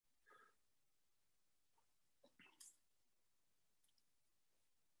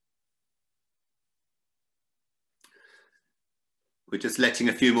We're just letting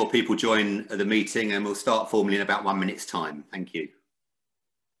a few more people join the meeting, and we'll start formally in about 1 minute's time. Thank you.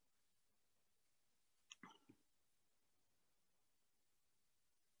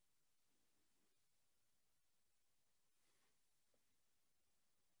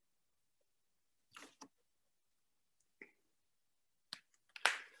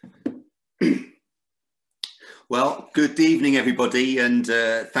 Well, good evening, everybody, and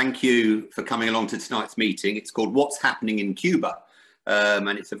thank you for coming along to tonight's meeting. It's called What's Happening in Cuba, and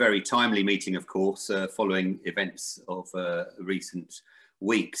it's a very timely meeting, of course, following events of recent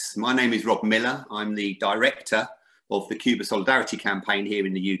weeks. My name is Rob Miller. I'm the director of the Cuba Solidarity Campaign here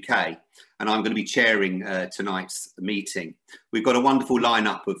in the UK, and I'm going to be chairing tonight's meeting. We've got a wonderful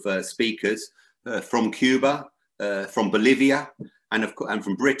lineup of speakers from Cuba, from Bolivia, and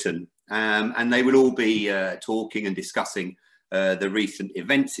from Britain. And they will all be talking and discussing the recent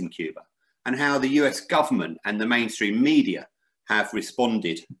events in Cuba and how the US government and the mainstream media have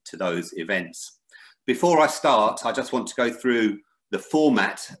responded to those events. Before I start, I just want to go through the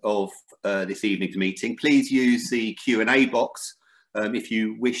format of this evening's meeting. Please use the Q&A box if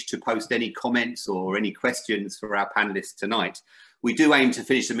you wish to post any comments or any questions for our panellists tonight. We do aim to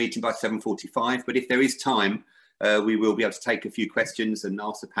finish the meeting by 7:45, but if there is time, we will be able to take a few questions and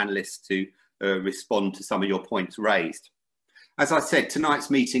ask the panellists to respond to some of your points raised. As I said, tonight's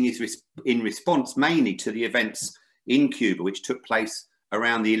meeting is in response mainly to the events in Cuba, which took place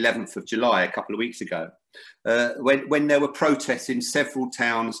around the 11th of July, a couple of weeks ago, when there were protests in several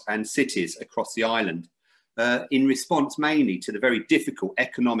towns and cities across the island, in response mainly to the very difficult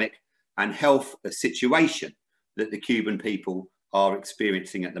economic and health situation that the Cuban people are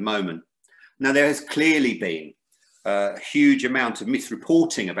experiencing at the moment. Now, there has clearly been a huge amount of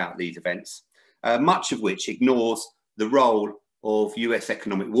misreporting about these events, much of which ignores the role of US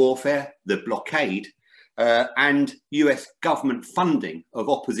economic warfare, the blockade, and US government funding of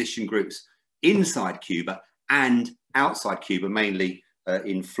opposition groups inside Cuba and outside Cuba, mainly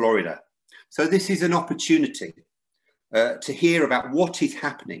in Florida. So this is an opportunity to hear about what is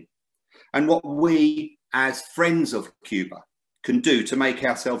happening and what we as friends of Cuba can do to make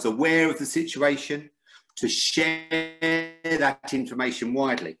ourselves aware of the situation, to share that information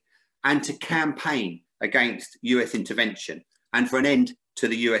widely, and to campaign against US intervention and for an end to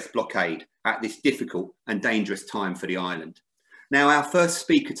the US blockade at this difficult and dangerous time for the island. Now, our first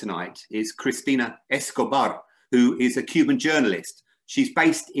speaker tonight is Cristina Escobar, who is a Cuban journalist. She's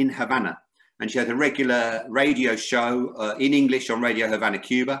based in Havana, and she has a regular radio show in English on Radio Havana,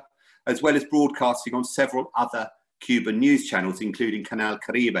 Cuba, as well as broadcasting on several other Cuban news channels, including Canal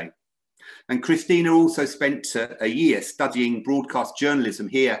Caribe. And Cristina also spent a year studying broadcast journalism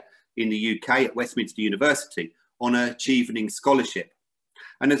here in the UK at Westminster University on an Achieving Scholarship.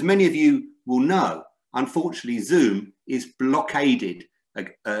 And as many of you will know, unfortunately, Zoom is blockaded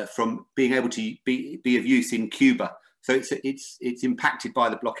from being able to be of use in Cuba. So it's impacted by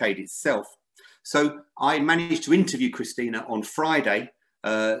the blockade itself. So I managed to interview Cristina on Friday.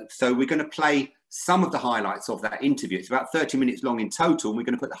 So we're going to play some of the highlights of that interview. It's about 30 minutes long in total. And we're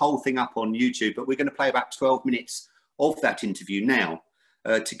going to put the whole thing up on YouTube, but we're going to play about 12 minutes of that interview now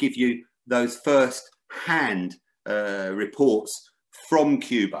to give you those first-hand reports from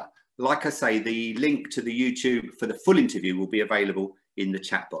Cuba. Like I say, the link to the YouTube for the full interview will be available in the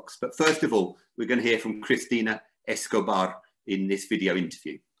chat box. But first of all, we're going to hear from Cristina Escobar in this video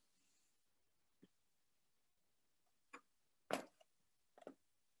interview.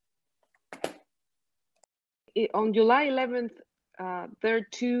 On July 11th, there are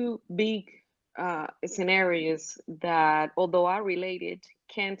two big scenarios that, although are related,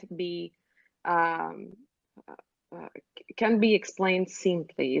 can be explained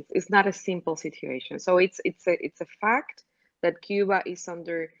simply. It's not a simple situation. So it's a fact that Cuba is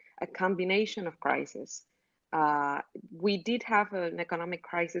under a combination of crises. We did have an economic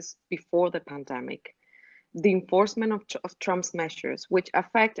crisis before the pandemic. The enforcement of Trump's measures, which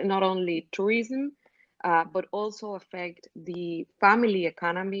affect not only tourism, but also affect the family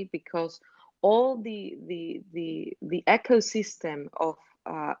economy, because all the ecosystem of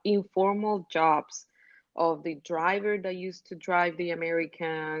informal jobs, of the driver that used to drive the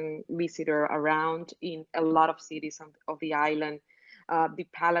American visitor around in a lot of cities of the island, the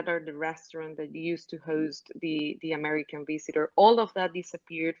paladar, the restaurant that used to host the American visitor, all of that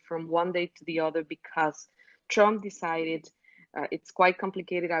disappeared from one day to the other because Trump decided. It's quite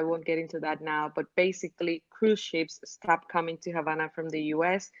complicated. I won't get into that now, but basically cruise ships stopped coming to Havana from the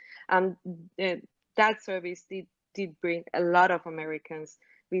US, and that service did bring a lot of Americans,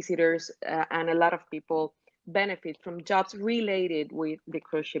 visitors, and a lot of people benefit from jobs related with the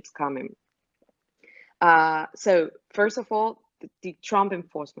cruise ships coming. So first of all, the Trump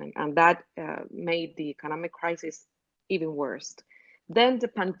enforcement, and that made the economic crisis even worse. Then the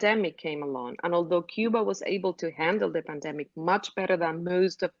pandemic came along, and although Cuba was able to handle the pandemic much better than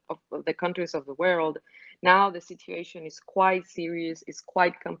most of the countries of the world, now the situation is quite serious, it's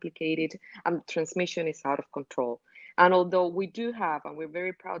quite complicated, and transmission is out of control. And although we do have, and we're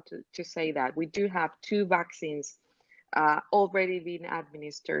very proud to say that, we do have 2 vaccines already being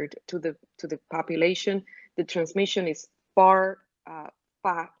administered to the population, the transmission is far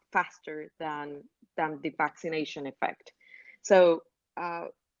faster than the vaccination effect. So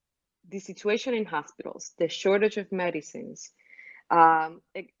the situation in hospitals, the shortage of medicines, a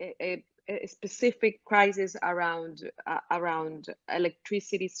specific crisis around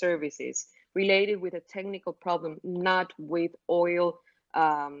electricity services related with a technical problem, not with oil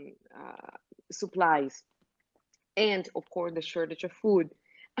supplies, and of course the shortage of food,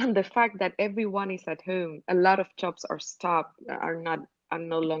 and the fact that everyone is at home, a lot of jobs are stopped, are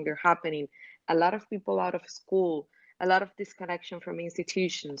no longer happening, a lot of people out of school, a lot of disconnection from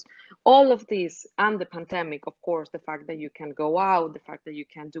institutions, all of this, and the pandemic, of course, the fact that you can go out, the fact that you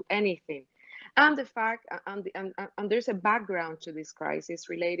can't do anything, and the fact, and there's a background to this crisis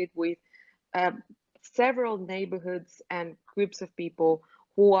related with several neighborhoods and groups of people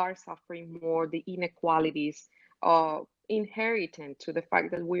who are suffering more the inequalities inherent to the fact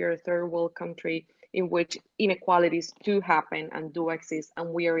that we are a third world country in which inequalities do happen and do exist,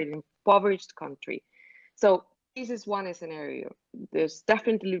 and we are an impoverished country. So this is one scenario. There's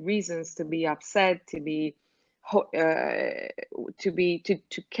definitely reasons to be upset, to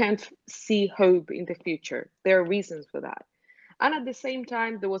can't see hope in the future. There are reasons for that. And at the same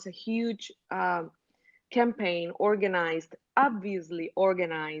time, there was a huge campaign organized, obviously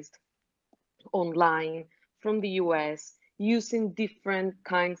organized online from the US using different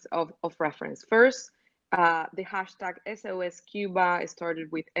kinds of reference. First, the hashtag SOS Cuba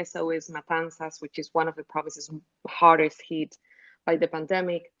started with SOS Matanzas, which is one of the provinces hardest hit by the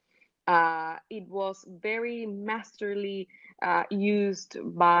pandemic. It was very masterly used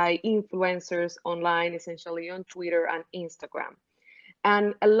by influencers online, essentially on Twitter and Instagram.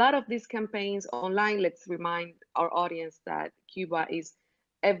 And a lot of these campaigns online, let's remind our audience that Cuba is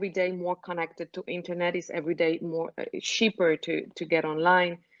every day more connected to internet, is every day more cheaper to get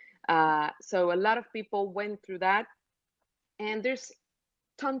online. So a lot of people went through that, and there's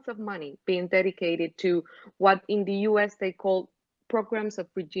tons of money being dedicated to what in the US they call programs of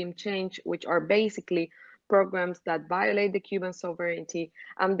regime change, which are basically programs that violate the Cuban sovereignty,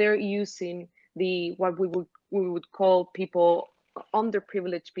 and they're using what we would call people,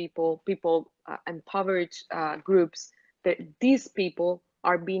 underprivileged people, impoverished groups. That these people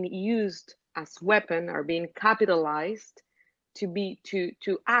are being used as weapon, are being capitalized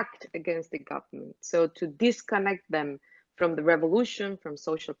to act against the government. So to disconnect them from the revolution, from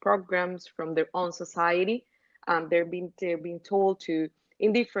social programs, from their own society. They're being told to,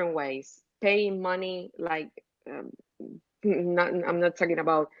 in different ways, paying money, like I'm not talking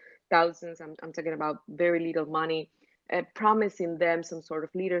about thousands, I'm talking about very little money, promising them some sort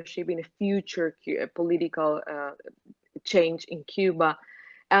of leadership in a future political change in Cuba.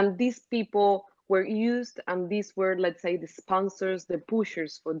 And these people were used, and these were, let's say, the sponsors, the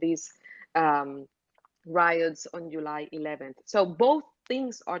pushers for these riots on July 11th. So both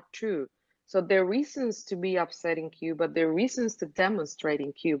things are true. So there are reasons to be upset in Cuba, there are reasons to demonstrate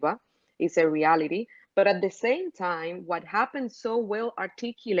in Cuba, it's a reality. But at the same time, what happened so well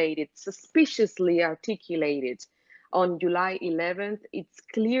articulated, suspiciously articulated on July 11th, it's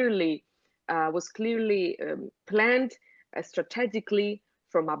clearly, was clearly planned strategically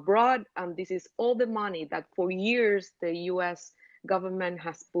from abroad. And this is all the money that for years the US government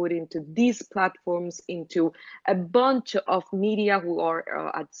has put into these platforms, into a bunch of media who are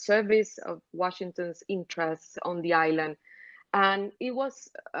at service of Washington's interests on the island. And it was,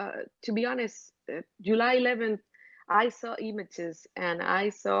 to be honest, July 11th, I saw images and I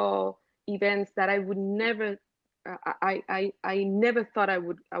saw events that I would never, I never thought I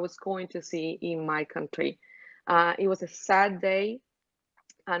was going to see in my country. It was a sad day,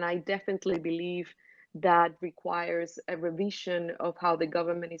 and I definitely believe that requires a revision of how the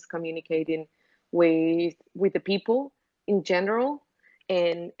government is communicating with the people in general,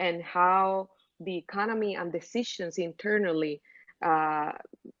 and how the economy and decisions internally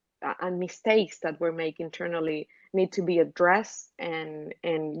and mistakes that were made internally need to be addressed, and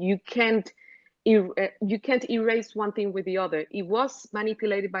you can't erase one thing with the other. It was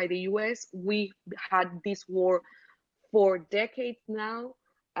manipulated by the US. We had this war for decades now,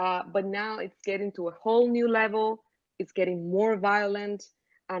 but now it's getting to a whole new level. It's getting more violent,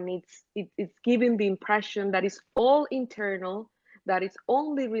 and it's giving the impression that it's all internal, that it's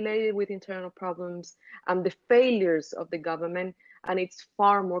only related with internal problems and the failures of the government, and it's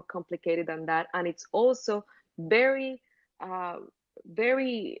far more complicated than that. And it's also very,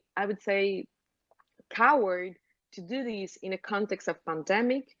 very, I would say, coward to do this in a context of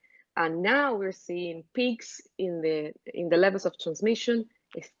pandemic. And now we're seeing peaks in the levels of transmission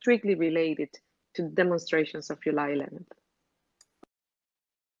strictly related to demonstrations of July 11th.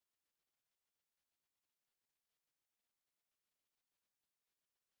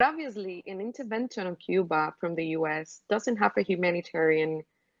 Obviously, an intervention on Cuba from the US doesn't have a humanitarian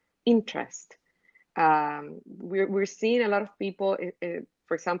interest. We're seeing a lot of people,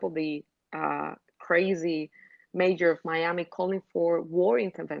 for example, the crazy mayor of Miami calling for war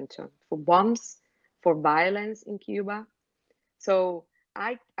intervention, for bombs, for violence in Cuba. So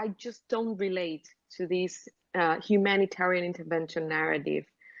I just don't relate to this humanitarian intervention narrative,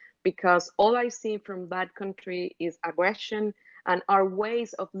 because all I see from that country is aggression and our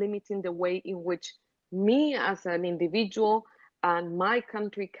ways of limiting the way in which me as an individual and my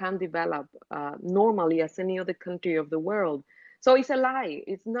country can develop normally as any other country of the world. So it's a lie.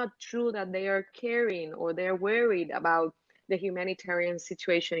 It's not true that they are caring or they're worried about the humanitarian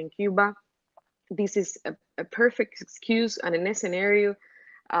situation in Cuba. This is a perfect excuse and a scenario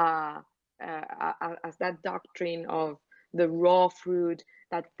as that doctrine of the raw fruit,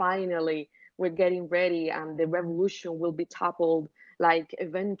 that finally we're getting ready and the revolution will be toppled, like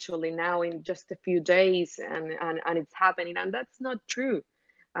eventually now in just a few days, and it's happening. And that's not true.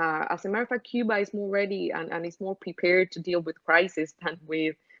 As a matter of fact, Cuba is more ready and is more prepared to deal with crisis than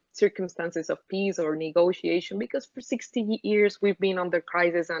with circumstances of peace or negotiation, because for 60 years we've been under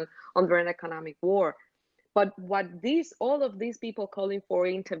crisis and under an economic war. But what all of these people calling for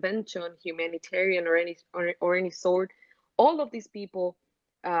intervention, humanitarian or any sort, all of these people,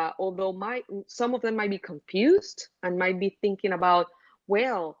 although some of them might be confused and might be thinking about,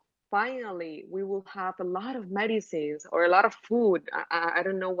 well, finally we will have a lot of medicines or a lot of food. I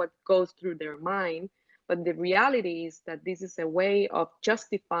don't know what goes through their mind, but the reality is that this is a way of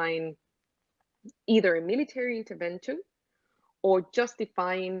justifying either a military intervention or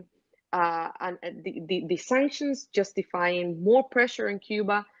justifying the sanctions, justifying more pressure on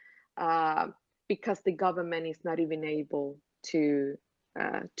Cuba because the government is not even able to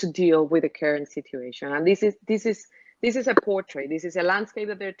deal with the current situation. And this is a portrait. This is a landscape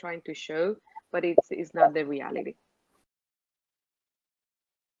that they're trying to show, but it's not the reality.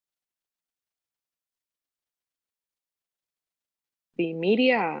 The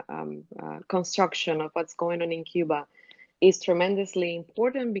media construction of what's going on in Cuba is tremendously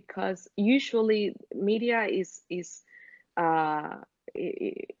important, because usually media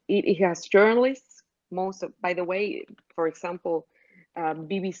it has journalists. By the way, for example,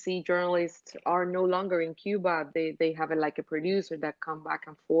 BBC journalists are no longer in Cuba. They have like a producer that come back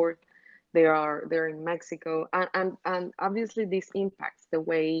and forth. They're in Mexico, and obviously this impacts the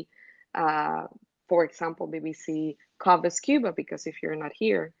way, for example, BBC covers Cuba, because if you're not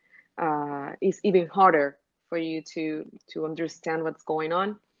here, it's even harder for you to understand what's going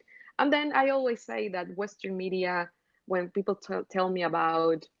on. And then I always say that Western media, when people tell me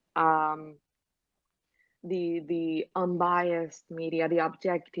about the unbiased media, the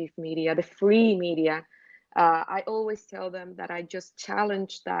objective media, the free media, I always tell them that I just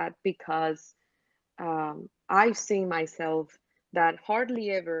challenge that, because I've seen myself that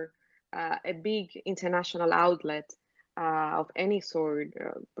hardly ever a big international outlet of any sort,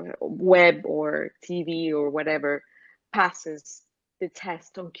 web or TV or whatever, passes the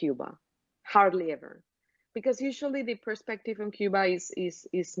test on Cuba. Hardly ever. Because usually the perspective on Cuba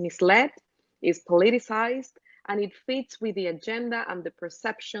is misled, is politicized, and it fits with the agenda and the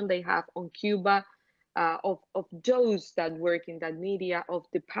perception they have on Cuba, of those that work in that media, of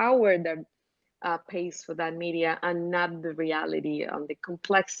the power that pays for that media, and not the reality and the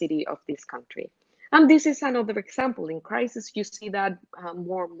complexity of this country. And this is another example. In crisis, you see that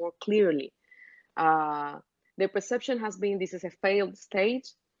more clearly. The perception has been this is a failed state.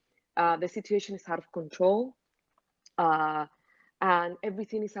 The situation is out of control. And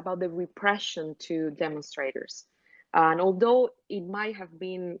everything is about the repression to demonstrators. And although it might have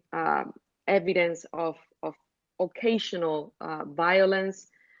been evidence of occasional violence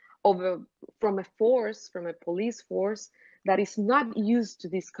from a police force that is not used to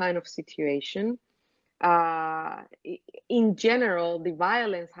this kind of situation, in general, the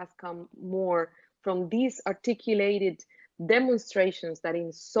violence has come more from these articulated demonstrations that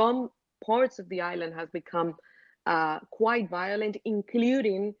in some parts of the island has become quite violent,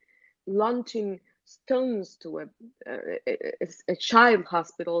 including launching stones to a child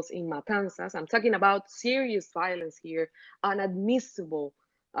hospitals in Matanzas. I'm talking about serious violence here, unadmissible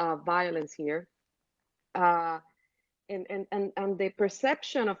violence here. And the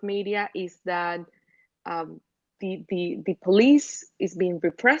perception of media is that the police is being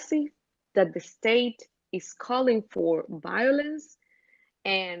repressive, that the state is calling for violence,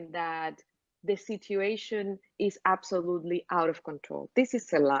 and that the situation is absolutely out of control. This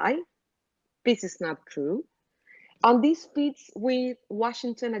is a lie. This is not true. And this fits with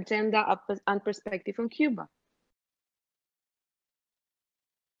Washington agenda and perspective on Cuba.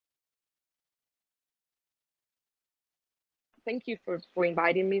 Thank you for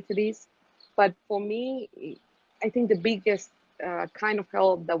inviting me to this. But for me, I think the biggest kind of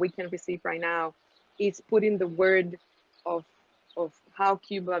help that we can receive right now is putting the word of how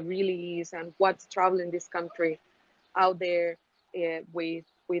Cuba really is and what's traveling this country out there with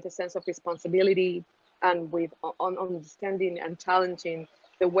a sense of responsibility and with understanding and challenging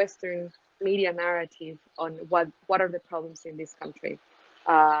the Western media narrative on what are the problems in this country.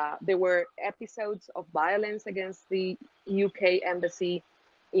 There were episodes of violence against the UK embassy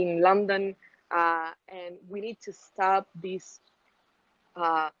in London, and we need to stop this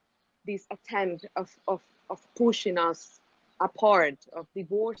attempt of pushing us apart, of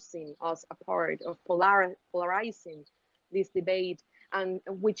divorcing us apart, of polarizing this debate, and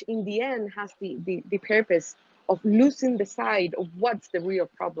which in the end has the purpose of losing the sight of what's the real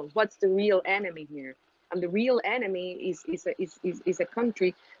problem, what's the real enemy here. And the real enemy is a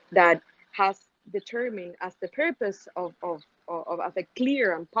country that has determined as the purpose of a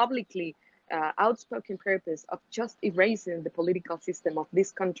clear and publicly outspoken purpose of just erasing the political system of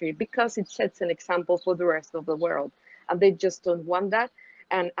this country, because it sets an example for the rest of the world. And they just don't want that.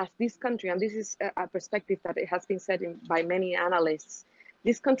 And as this country, and this is a perspective that it has been said by many analysts,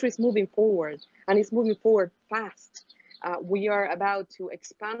 this country is moving forward, and it's moving forward fast. We are about to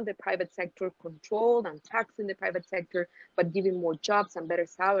expand the private sector, control and taxing the private sector, but giving more jobs and better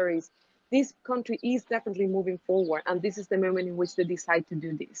salaries. This country is definitely moving forward, and this is the moment in which they decide to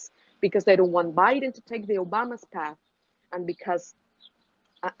do this, because they don't want Biden to take the Obama's path, and because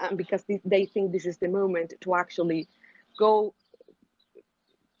they think this is the moment to actually go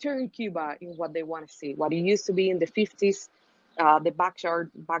turn Cuba in what they want to see, what it used to be in the 50s, the backyard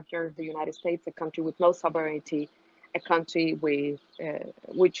of the United States, a country with no sovereignty, a country with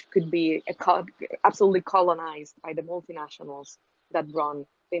which could be absolutely colonized by the multinationals that run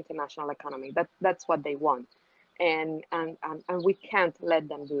the international economy. That's what they want, and we can't let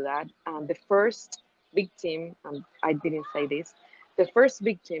them do that. And the first victim, and I didn't say this, the first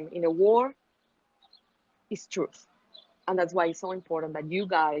victim in a war is truth. And that's why it's so important that you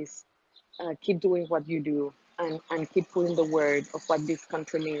guys keep doing what you do and keep putting the word of what this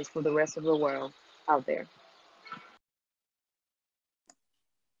country means for the rest of the world out there.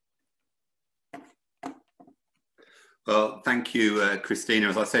 Well, thank you, Cristina.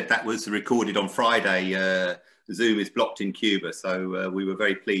 As I said, that was recorded on Friday. Zoom is blocked in Cuba, so we were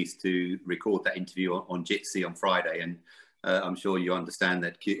very pleased to record that interview on Jitsi on Friday. And I'm sure you understand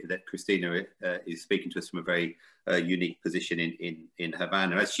that Cristina is speaking to us from a very unique position in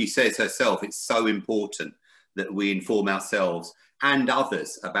Havana. As she says herself, it's so important that we inform ourselves and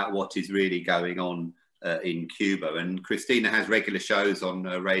others about what is really going on in Cuba. And Cristina has regular shows on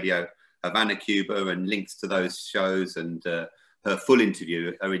Radio Havana, Cuba, and links to those shows and her full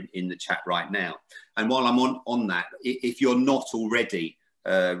interview are in the chat right now. And while I'm on that, if you're not already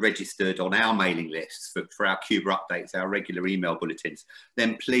registered on our mailing lists for our Cuba updates, our regular email bulletins,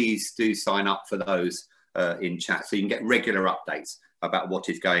 then please do sign up for those in chat, so you can get regular updates about what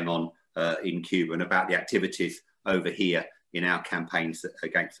is going on in Cuba and about the activities over here in our campaigns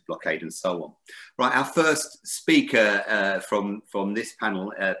against the blockade and so on. Right, our first speaker from this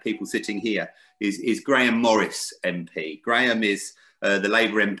panel, people sitting here, is Grahame Morris MP. Grahame is the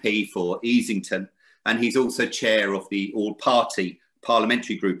Labour MP for Easington, and he's also chair of the all-party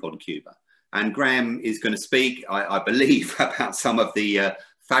parliamentary group on Cuba. And Grahame is going to speak, I believe, about some of the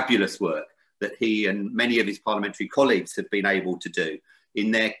fabulous work that he and many of his parliamentary colleagues have been able to do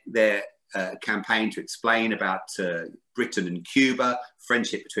in their campaign to explain about Britain and Cuba,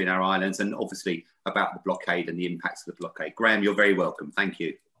 friendship between our islands, and obviously about the blockade and the impacts of the blockade. Grahame, you're very welcome. Thank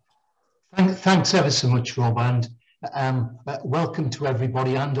you. Thanks ever so much, Rob, and welcome to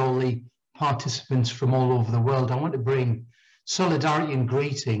everybody and all the participants from all over the world. I want to bring solidarity and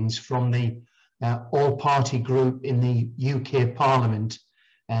greetings from the all-party group in the UK Parliament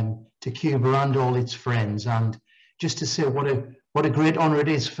to Cuba and all its friends, and just to say what a great honour it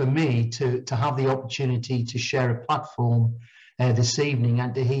is for me to have the opportunity to share a platform this evening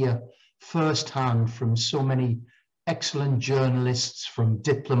and to hear firsthand from so many excellent journalists, from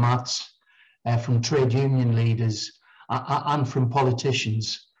diplomats, from trade union leaders, and from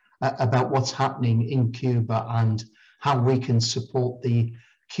politicians about what's happening in Cuba and how we can support the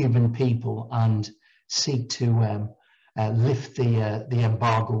Cuban people and seek to lift the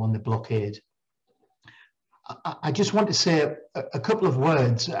embargo and the blockade. I just want to say a couple of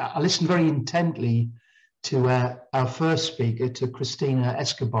words. I listened very intently to our first speaker, to Cristina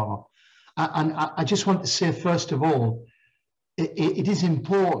Escobar. And I just want to say, first of all, it is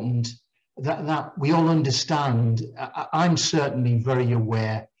important that we all understand. I'm certainly very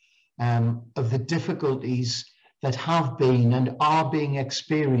aware of the difficulties that have been and are being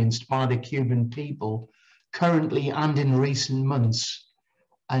experienced by the Cuban people currently and in recent months.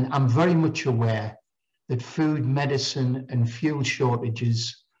 And I'm very much aware that food, medicine and fuel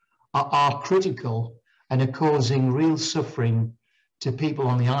shortages are critical and are causing real suffering to people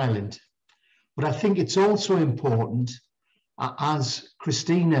on the island. But I think it's also important, as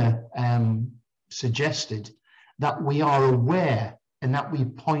Cristina suggested, that we are aware and that we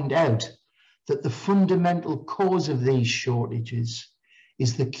point out that the fundamental cause of these shortages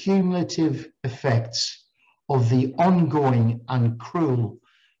is the cumulative effects of the ongoing and cruel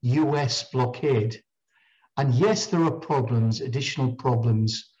US blockade. And yes, there are problems, additional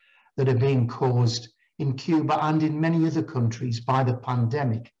problems that are being caused in Cuba and in many other countries by the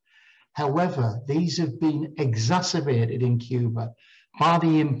pandemic. However, these have been exacerbated in Cuba by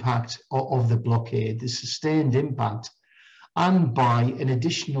the impact of the blockade, the sustained impact, and by an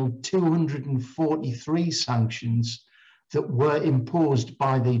additional 243 sanctions that were imposed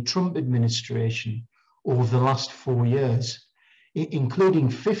by the Trump administration over the last 4 years, including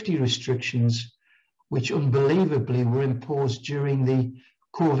 50 restrictions which unbelievably were imposed during the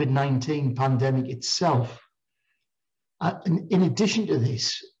COVID-19 pandemic itself. In addition to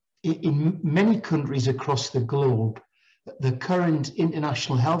this, in many countries across the globe, the current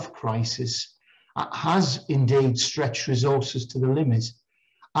international health crisis has indeed stretched resources to the limit,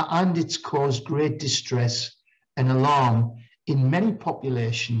 and it's caused great distress and alarm in many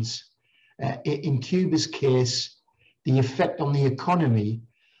populations. In Cuba's case, the effect on the economy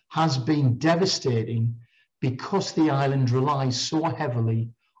has been devastating because the island relies so heavily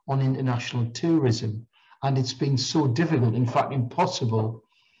on international tourism, and it's been so difficult, in fact impossible,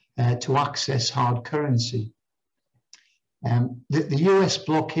 to access hard currency. The US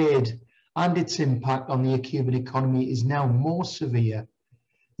blockade and its impact on the Cuban economy is now more severe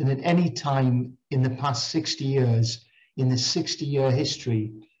than at any time in the past 60 years in the 60-year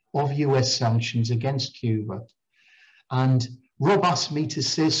history of US sanctions against Cuba. And Rob asked me to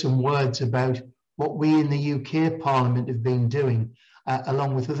say some words about what we in the UK Parliament have been doing,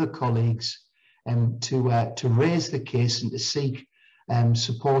 along with other colleagues, to raise the case and to seek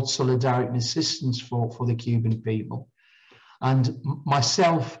support, solidarity and assistance for the Cuban people. And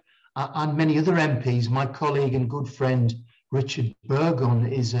myself and many other MPs, my colleague and good friend Richard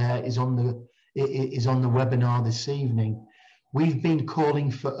Burgon is on the webinar this evening. We've been calling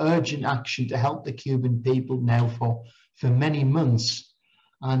for urgent action to help the Cuban people now for many months.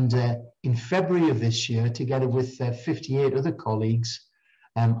 And in February of this year, together with 58 other colleagues,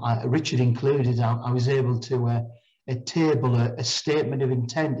 Richard included, I was able to table a statement of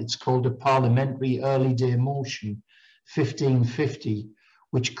intent. It's called a Parliamentary Early Day Motion 1550,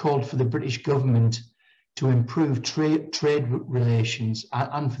 which called for the British government to improve trade relations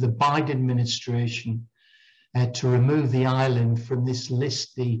and for the Biden administration to remove the island from this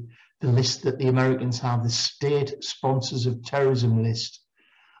list, the list that the Americans have, the state sponsors of terrorism list,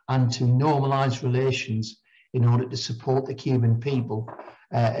 and to normalize relations in order to support the Cuban people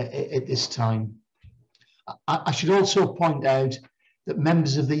at this time. I should also point out that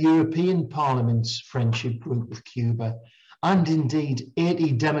members of the European Parliament's friendship group with Cuba, and indeed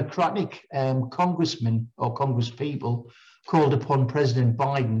 80 Democratic congressmen or congresspeople, called upon President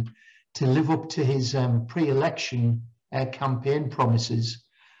Biden to live up to his pre-election campaign promises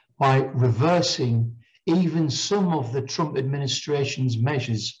by reversing even some of the Trump administration's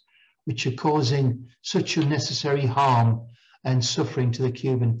measures, which are causing such unnecessary harm and suffering to the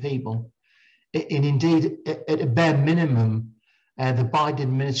Cuban people. And indeed, at a bare minimum, the Biden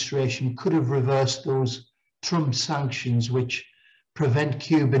administration could have reversed those Trump sanctions which prevent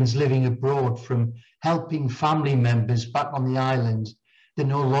Cubans living abroad from helping family members back on the island. They're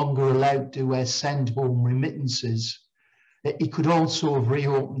no longer allowed to send home remittances. It could also have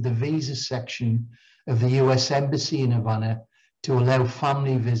reopened the visa section of the US Embassy in Havana to allow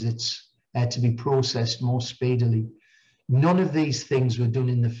family visits to be processed more speedily. None of these things were done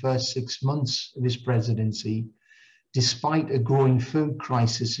in the first 6 months of his presidency. despite a growing food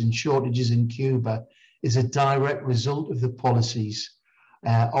crisis and shortages in Cuba, is a direct result of the policies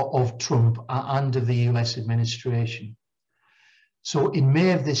of Trump and of the US administration. So in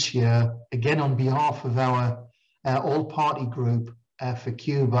May of this year, again on behalf of our all-party group for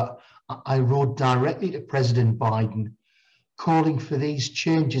Cuba, I wrote directly to President Biden calling for these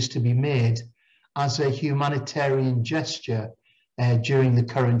changes to be made as a humanitarian gesture during the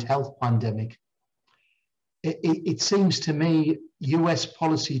current health pandemic. It seems to me US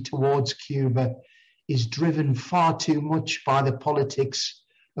policy towards Cuba is driven far too much by the politics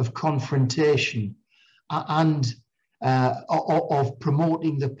of confrontation and of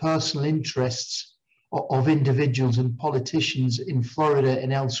promoting the personal interests of individuals and politicians in Florida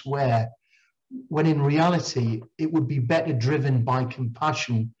and elsewhere, when in reality it would be better driven by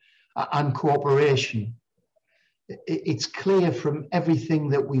compassion and cooperation. It's clear from everything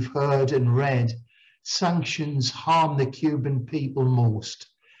that we've heard and read, sanctions harm the Cuban people most.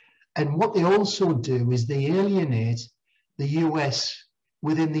 And what they also do is they alienate the US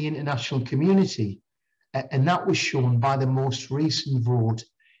within the international community. And that was shown by the most recent vote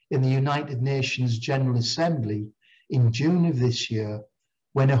in the United Nations General Assembly in June of this year,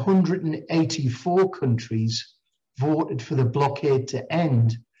 when 184 countries voted for the blockade to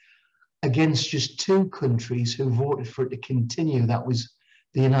end, against just 2 countries who voted for it to continue. That was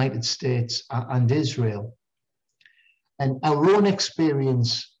the United States and Israel. And our own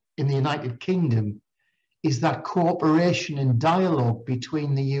experience in the United Kingdom is that cooperation and dialogue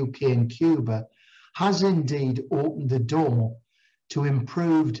between the UK and Cuba has indeed opened the door to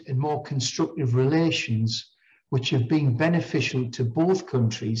improved and more constructive relations, which have been beneficial to both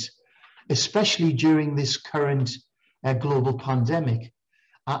countries, especially during this current global pandemic.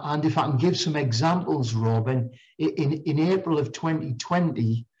 And if I can give some examples, Robin, in April of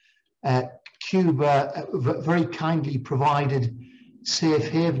 2020, Cuba very kindly provided safe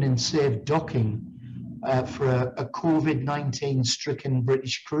haven and safe docking for a COVID-19 stricken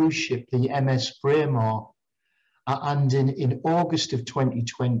British cruise ship, the MS Braemar. And in August of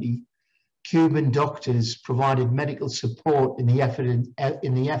 2020, Cuban doctors provided medical support in the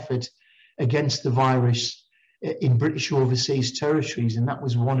effort against the virus in British overseas territories, and that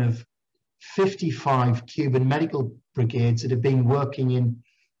was one of 55 Cuban medical brigades that have been working in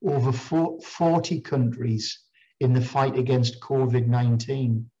over 40 countries in the fight against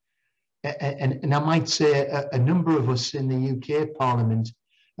COVID-19. And I might say a number of us in the UK Parliament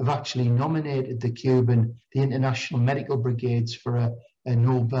have actually nominated the International Medical Brigades for a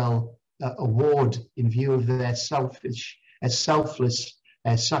Nobel Award in view of their selfless sacrifice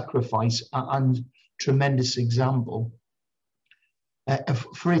and tremendous example.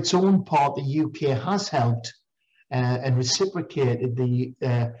 For its own part, the UK has helped and reciprocated the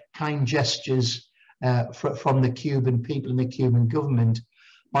kind gestures from the Cuban people and the Cuban government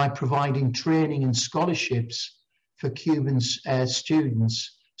by providing training and scholarships for Cuban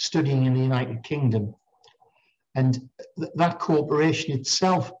students studying in the United Kingdom. And that cooperation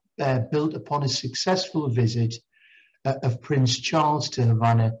itself built upon a successful visit of Prince Charles to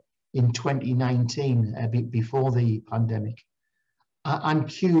Havana in 2019, before the pandemic. And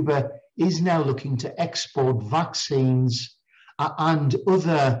Cuba is now looking to export vaccines and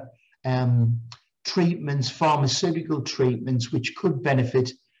other treatments, pharmaceutical treatments, which could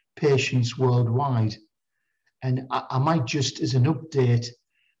benefit patients worldwide. And I might just, as an update,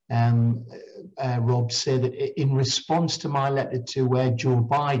 Rob, say that in response to my letter to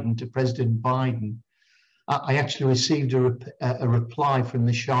President Biden, I actually received a reply from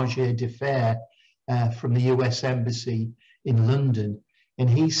the Charge d'Affaires from the US Embassy in London, and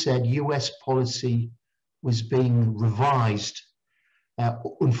he said US policy was being revised.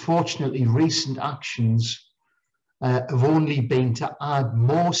 Unfortunately, recent actions have only been to add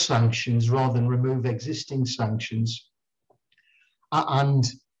more sanctions rather than remove existing sanctions. And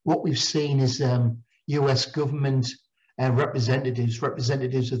what we've seen is US government representatives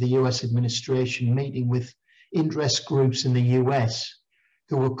of the US administration meeting with interest groups in the US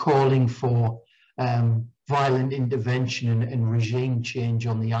who were calling for violent intervention and regime change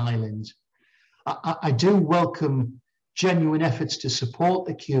on the island. I do welcome genuine efforts to support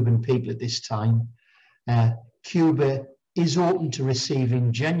the Cuban people at this time. Cuba is open to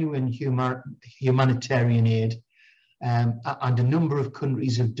receiving genuine humanitarian aid, and a number of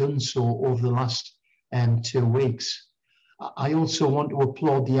countries have done so over the last 2 weeks. I also want to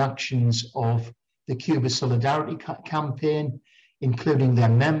applaud the actions of the Cuba Solidarity Campaign, including their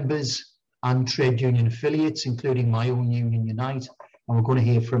members and trade union affiliates, including my own union, Unite, and we're going to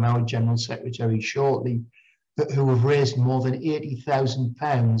hear from our General Secretary shortly, who have raised more than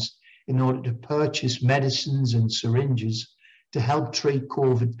 £80,000 in order to purchase medicines and syringes to help treat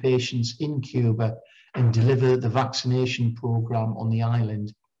COVID patients in Cuba and deliver the vaccination program on the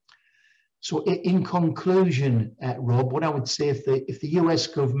island. So in conclusion, Rob, what I would say, if the US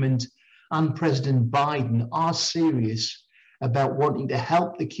government and President Biden are serious about wanting to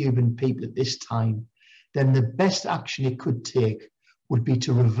help the Cuban people at this time, then the best action it could take would be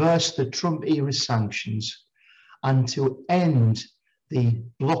to reverse the Trump-era sanctions and to end the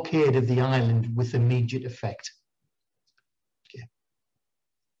blockade of the island with immediate effect.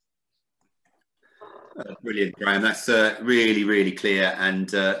 Brilliant, Graham. That's really, really clear.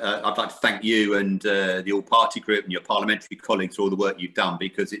 And I'd like to thank you and the all-party group and your parliamentary colleagues for all the work you've done,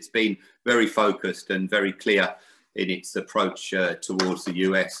 because it's been very focused and very clear in its approach towards the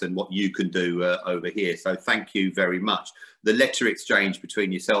US and what you can do over here. So thank you very much. The letter exchange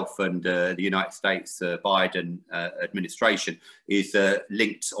between yourself and the United States Biden administration is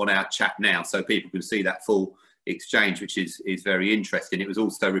linked on our chat now, so people can see that full exchange, which is very interesting. It was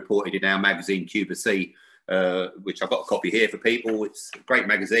also reported in our magazine Cuba C, which I've got a copy here for people. It's a great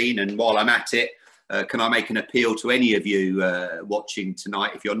magazine, and while I'm at it, can I make an appeal to any of you watching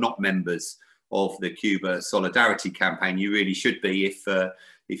tonight? If you're not members of the Cuba Solidarity Campaign, you really should be.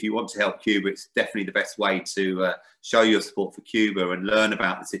 If you want to help Cuba, it's definitely the best way to show your support for Cuba and learn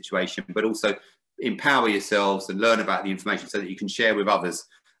about the situation, but also empower yourselves and learn about the information so that you can share with others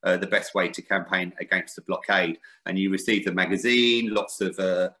the best way to campaign against the blockade. And you receive the magazine, lots of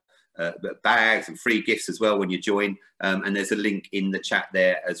bags and free gifts as well when you join. And there's a link in the chat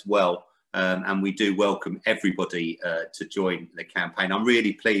there as well. And we do welcome everybody to join the campaign. I'm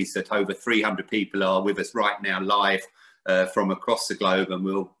really pleased that over 300 people are with us right now live from across the globe, and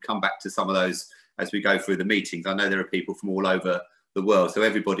we'll come back to some of those as we go through the meetings. I know there are people from all over the world, so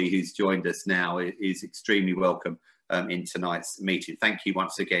everybody who's joined us now is extremely welcome in tonight's meeting. Thank you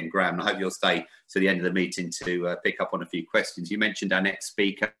once again, Graham. I hope you'll stay to the end of the meeting to pick up on a few questions. You mentioned our next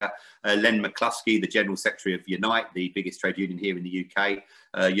speaker, Len McCluskey, the General Secretary of Unite, the biggest trade union here in the UK.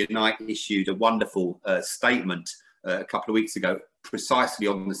 Unite issued a wonderful statement a couple of weeks ago precisely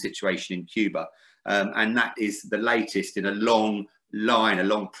on the situation in Cuba. And that is the latest in a long line, a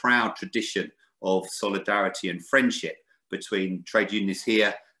long proud tradition of solidarity and friendship between trade unionists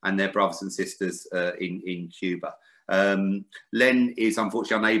here and their brothers and sisters in Cuba. Len is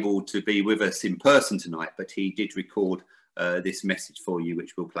unfortunately unable to be with us in person tonight, but he did record this message for you,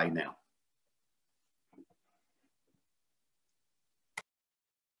 which we'll play now.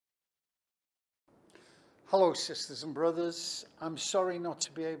 Hello, sisters and brothers. I'm sorry not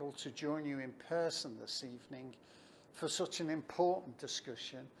to be able to join you in person this evening for such an important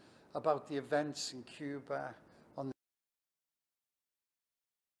discussion about the events in Cuba on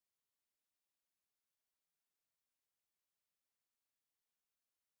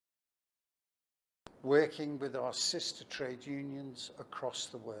working with our sister trade unions across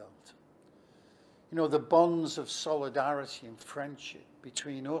the world. You know, the bonds of solidarity and friendship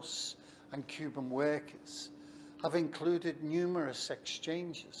between us and Cuban workers have included numerous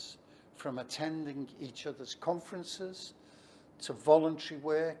exchanges, from attending each other's conferences to voluntary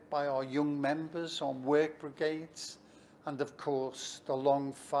work by our young members on work brigades, and of course the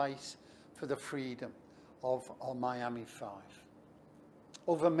long fight for the freedom of our Miami 5.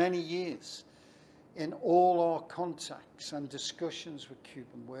 Over many years, in all our contacts and discussions with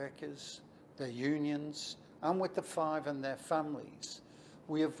Cuban workers, their unions, and with the 5 and their families,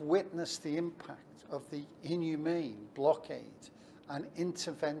 we have witnessed the impact of the inhumane blockade and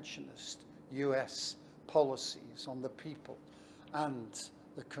interventionist US policies on the people and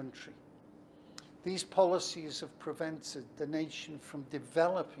the country. These policies have prevented the nation from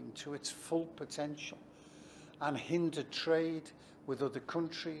developing to its full potential and hindered trade with other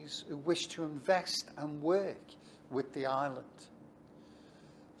countries who wish to invest and work with the island.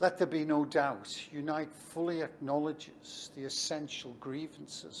 Let there be no doubt, Unite fully acknowledges the essential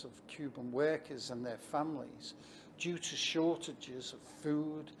grievances of Cuban workers and their families due to shortages of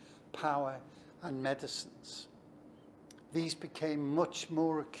food, power, and medicines. These became much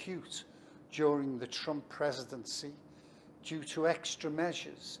more acute during the Trump presidency due to extra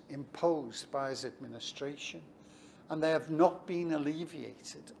measures imposed by his administration, and they have not been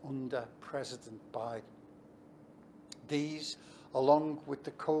alleviated under President Biden. These, along with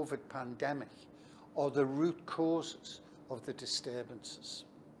the COVID pandemic, are the root causes of the disturbances.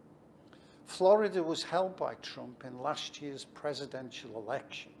 Florida was held by Trump in last year's presidential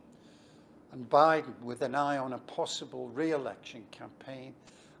election, and Biden, with an eye on a possible re-election campaign,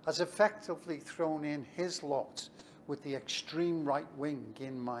 has effectively thrown in his lot with the extreme right wing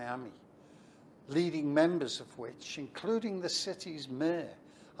in Miami, leading members of which, including the city's mayor,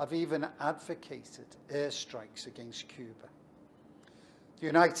 have even advocated airstrikes against Cuba. The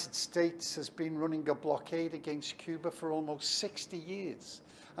United States has been running a blockade against Cuba for almost 60 years.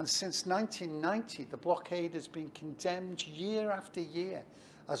 And since 1990, the blockade has been condemned year after year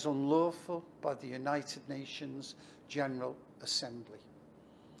as unlawful by the United Nations General Assembly.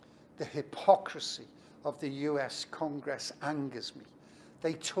 The hypocrisy of the US Congress angers me.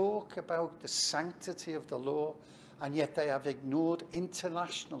 They talk about the sanctity of the law, and yet they have ignored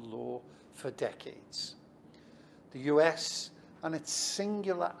international law for decades. The US and its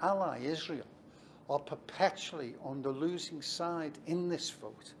singular ally, Israel, are perpetually on the losing side in this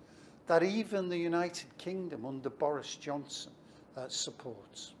vote that even the United Kingdom under Boris Johnson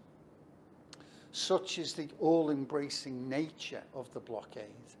supports. Such is the all-embracing nature of the blockade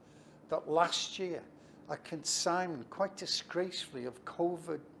that last year a consignment, quite disgracefully, of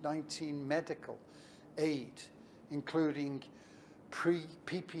COVID-19 medical aid, including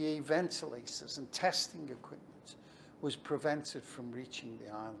PPE ventilators and testing equipment, was prevented from reaching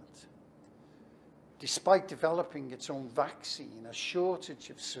the island. Despite developing its own vaccine, a shortage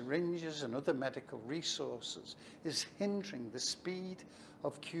of syringes and other medical resources is hindering the speed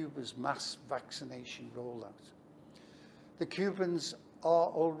of Cuba's mass vaccination rollout. The Cubans are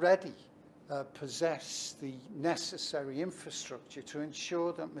already possess the necessary infrastructure to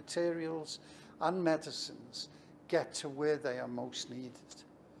ensure that materials and medicines get to where they are most needed.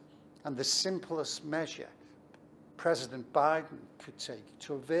 And the simplest measure President Biden could take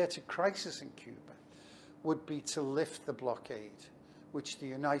to avert a crisis in Cuba would be to lift the blockade, which the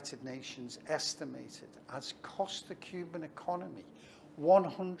United Nations estimated has cost the Cuban economy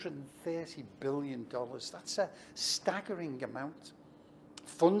 $130 billion. That's a staggering amount.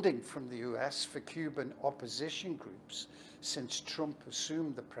 Funding from the US for Cuban opposition groups since Trump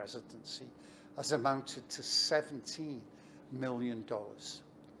assumed the presidency has amounted to $17 million.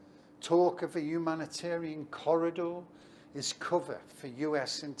 Talk of a humanitarian corridor is cover for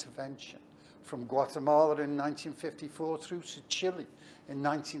US intervention from Guatemala in 1954 through to Chile in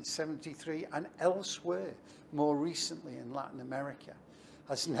 1973 and elsewhere, more recently in Latin America,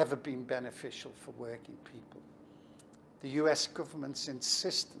 has never been beneficial for working people. The US government's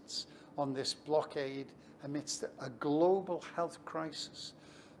insistence on this blockade amidst a global health crisis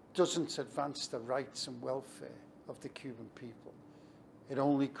doesn't advance the rights and welfare of the Cuban people. It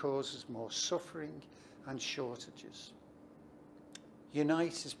only causes more suffering and shortages.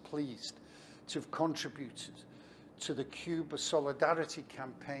 Unite is pleased to have contributed to the Cuba Solidarity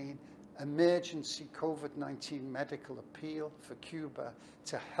Campaign emergency COVID-19 medical appeal for Cuba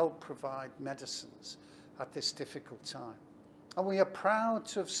to help provide medicines at this difficult time. And we are proud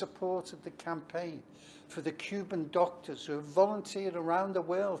to have supported the campaign for the Cuban doctors who have volunteered around the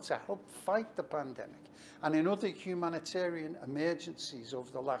world to help fight the pandemic and in other humanitarian emergencies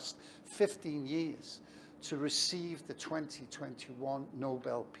over the last 15 years to receive the 2021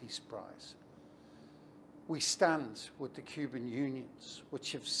 Nobel Peace Prize. We stand with the Cuban unions,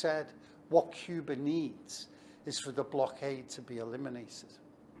 which have said what Cuba needs is for the blockade to be eliminated.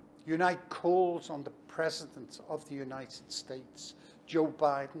 Unite calls on the President of the United States, Joe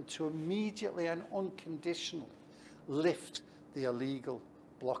Biden, to immediately and unconditionally lift the illegal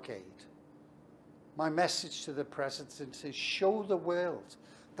blockade. My message to the President is show the world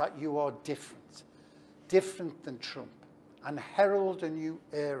that you are different, different than Trump, and herald a new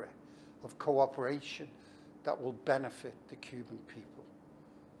era of cooperation that will benefit the Cuban people.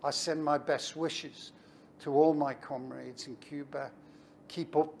 I send my best wishes to all my comrades in Cuba.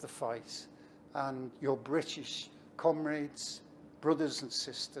 Keep up the fight, and your British comrades, brothers and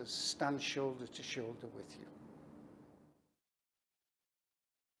sisters, stand shoulder to shoulder with you.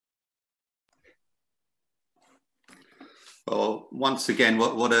 Well, once again,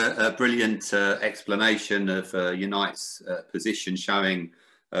 what a brilliant explanation of Unite's position, showing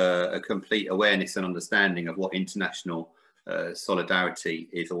a complete awareness and understanding of what international solidarity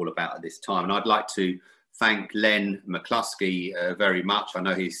is all about at this time. And I'd like to thank Len McCluskey very much. I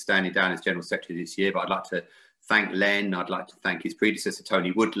know he's standing down as General Secretary this year, but I'd like to thank Len. I'd like to thank his predecessor,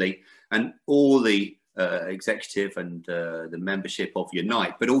 Tony Woodley, and all the executive and the membership of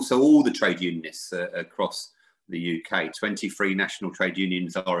Unite, but also all the trade unionists across the UK. 23 national trade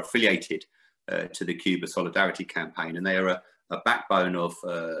unions are affiliated to the Cuba Solidarity Campaign, and they are a backbone of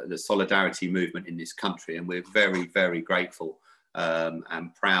the solidarity movement in this country, and we're very, very grateful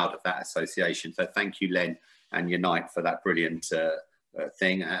and proud of that association. So thank you, Len and Unite, for that brilliant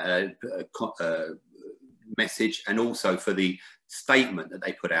message, and also for the statement that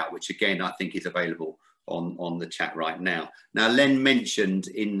they put out, which again I think is available on the chat right now. Now, Len mentioned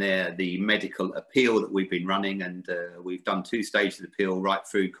in there the medical appeal that we've been running, and we've done 2 stages of appeal right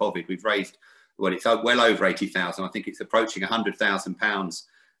through COVID. We've raised, well, it's well over 80,000. I think it's approaching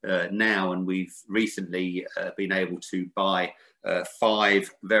 £100,000 now, and we've recently been able to buy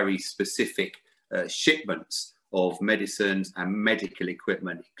 5 very specific shipments of medicines and medical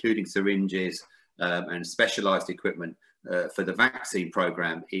equipment, including syringes and specialized equipment for the vaccine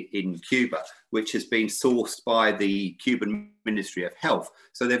program in Cuba, which has been sourced by the Cuban Ministry of Health.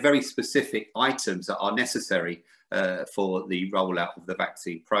 So they're very specific items that are necessary for the rollout of the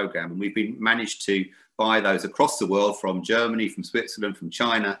vaccine program. And we've managed to buy those across the world, from Germany, from Switzerland, from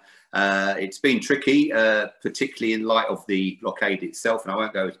China. It's been tricky, particularly in light of the blockade itself. And I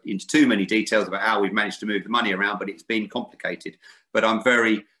won't go into too many details about how we've managed to move the money around, but it's been complicated. But I'm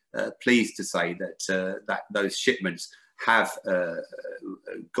very pleased to say that those shipments have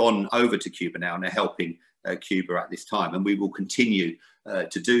gone over to Cuba now, and are helping Cuba at this time. And we will continue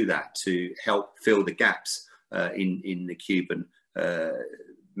to do that to help fill the gaps in the Cuban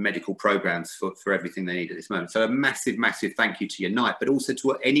medical programs for everything they need at this moment. So a massive, massive thank you to Unite, but also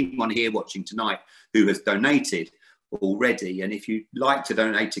to anyone here watching tonight who has donated already. And if you'd like to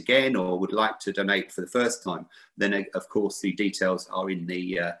donate again, or would like to donate for the first time, then of course the details are in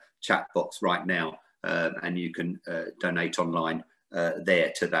the chat box right now, and you can donate online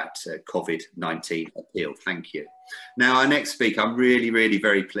there to that COVID-19 appeal. Thank you. Now, our next speaker, I'm really, really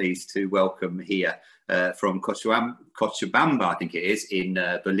very pleased to welcome here from Cochabamba, I think it is, in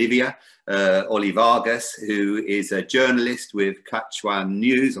Bolivia, Ollie Vargas, who is a journalist with Kawsachun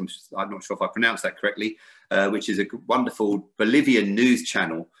News. I'm not sure if I pronounced that correctly, which is a wonderful Bolivian news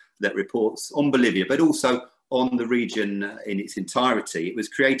channel that reports on Bolivia, but also on the region in its entirety. It was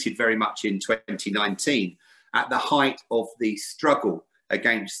created very much in 2019 at the height of the struggle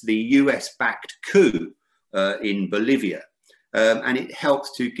against the US-backed coup in Bolivia. And it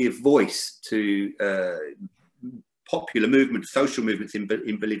helps to give voice to popular movements, social movements in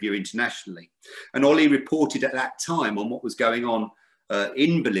Bolivia internationally. And Ollie reported at that time on what was going on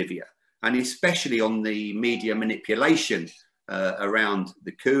in Bolivia, and especially on the media manipulation around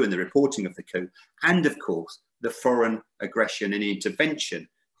the coup and the reporting of the coup, and of course the foreign aggression and intervention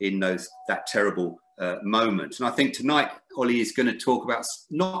in that terrible moment. And I think tonight Ollie is going to talk about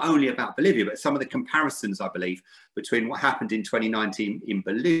not only about Bolivia, but some of the comparisons, I believe, between what happened in 2019 in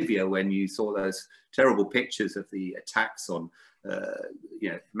Bolivia, when you saw those terrible pictures of the attacks on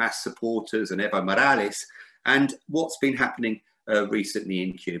mass supporters and Evo Morales, and what's been happening recently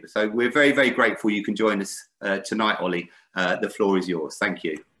in Cuba. So we're very, very grateful you can join us tonight, Ollie. The floor is yours. Thank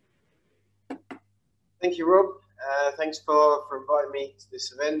you. Thank you, Rob. Thanks for inviting me to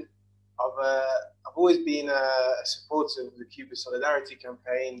this event. I've always been a supporter of the Cuba Solidarity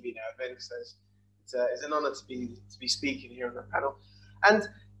campaign, been at events. So it's an honour to be speaking here on the panel. And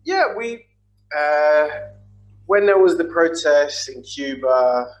yeah, when there was the protests in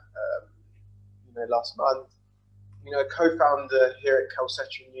Cuba, last month, a co-founder here at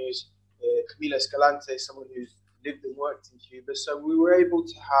Kawsachun News, Cristina Escobar, someone who's lived and worked in Cuba. So we were able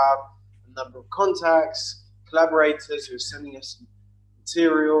to have a number of contacts, collaborators who were sending us some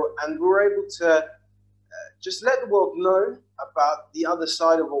material, and we were able to just let the world know about the other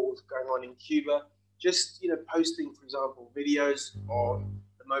side of what was going on in Cuba. Just posting, for example, videos on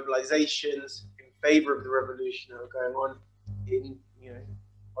the mobilizations in favor of the revolution that were going on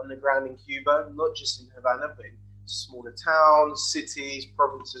on the ground in Cuba, not just in Havana, but in smaller towns, cities,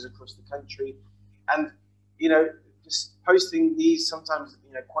 provinces across the country, and just posting these sometimes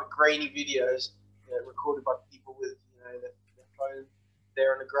quite grainy videos recorded by people with their phone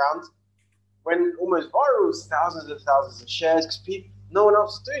there on the ground. When almost viral, it was thousands of shares, because no one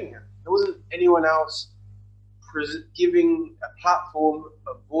else was doing it. There wasn't anyone else giving a platform,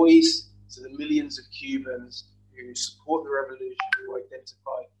 a voice to the millions of Cubans who support the revolution, who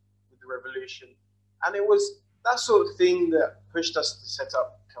identify with the revolution. And it was that sort of thing that pushed us to set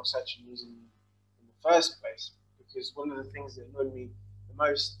up Kawsachun News in the first place, because one of the things that annoyed me the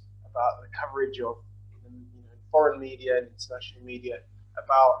most about the coverage of foreign media and international media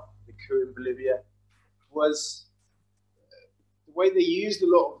about the coup in Bolivia was the way they used a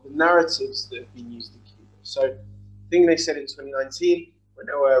lot of the narratives that have been used in Cuba. So the thing they said in 2019, when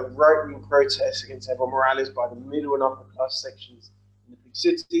there were right-wing protests against Evo Morales by the middle and upper class sections in the big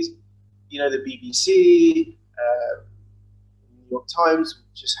cities, the BBC, New York Times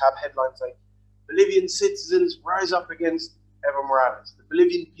just have headlines like, Bolivian citizens rise up against Evo Morales. The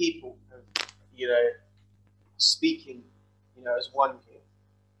Bolivian people have, speaking, as one here.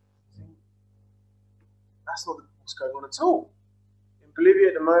 That's not what's going on at all. In Bolivia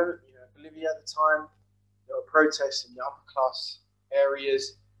at the moment, Bolivia at the time, there were protests in the upper class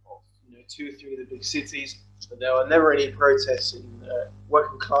areas of 2 or 3 of the big cities, but there were never any protests in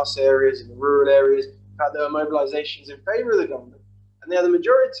working class areas, in the rural areas. In fact, there were mobilizations in favor of the government, and they're the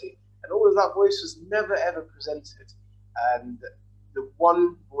majority. And all of that voice was never ever presented. And the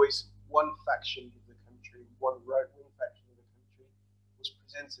one voice, one faction of the country, one right-wing faction of the country was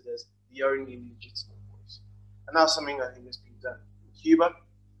presented as the only legitimate voice. And that's something I think has been done in Cuba.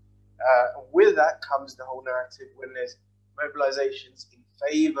 And with that comes the whole narrative when there's mobilizations in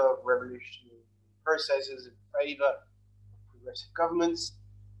favor of revolutionary processes, in favor of progressive governments.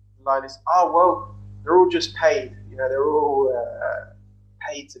 The line is, oh, well, they're all just paid. They're all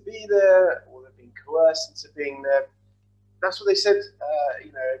paid to be there, or they're being coerced into being there. That's what they said,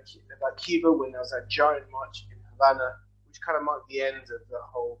 about Cuba when there was that giant march in Havana, which kind of marked the end of the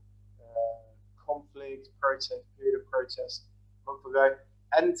whole conflict, period of protest a month ago.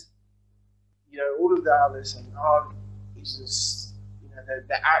 And, all of the outlets saying, oh, it's just,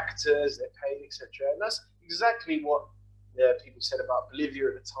 they're actors, they're paid, etc. And that's exactly what the people said about Bolivia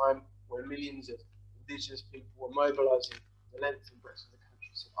at the time, where millions of indigenous people were mobilizing the length and breadth of the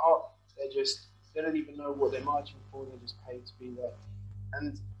country. So, oh, they don't even know what they're marching for, they're just paid to be there.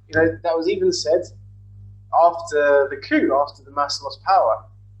 And, that was even said after the coup, after the mass lost power,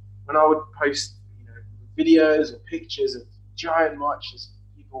 when I would post, videos or pictures of giant marches,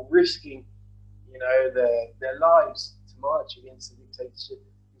 people risking, their lives to march against the dictatorship.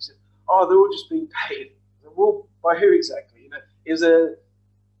 You said, oh, they're all just being paid. Well, by who exactly? It was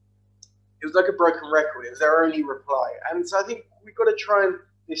like a broken record. It was their only reply. And so I think we've got to try and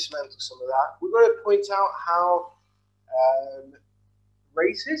dismantle some of that. We've got to point out how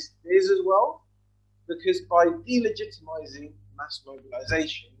racist it is as well, because by delegitimizing mass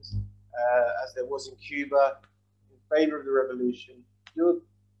mobilizations, as there was in Cuba, in favor of the revolution, you're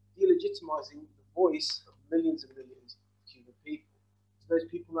delegitimizing the voice of millions and millions of Cuban people. Do those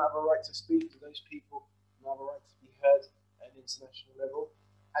people not have a right to speak? Do those people not have a right to be heard at an international level?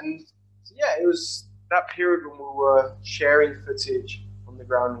 And so, yeah, it was that period when we were sharing footage on the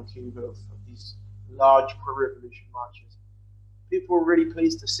ground in Cuba of these large pro-revolution marches. People were really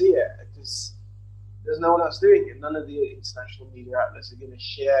pleased to see it because there's no one else doing it. None of the international media outlets are going to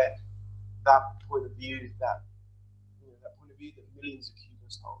share that point of view, that point of view that millions of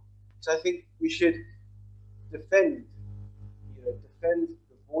Cubans hold. So I think we should defend the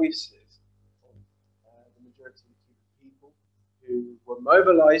voices of the majority of Cuban people who were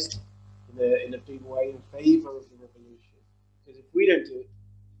mobilized in a big way in favor of the revolution. Because if we don't do it,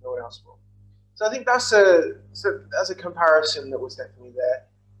 no one else will. So I think that's a comparison that was definitely there.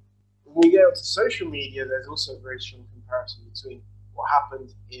 When we get onto social media, there's also a very strong comparison between what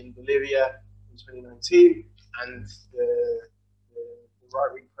happened in Bolivia in 2019 and the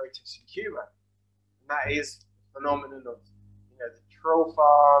right-wing protests in Cuba. And that is the phenomenon of the troll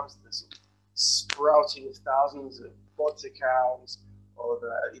farms, the sort of sprouting of thousands of bot accounts, or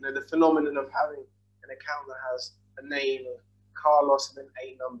the phenomenon of having an account that has a name of Carlos and then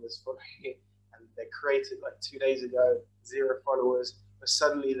 8 numbers following it, and they're created like 2 days ago, 0 followers, but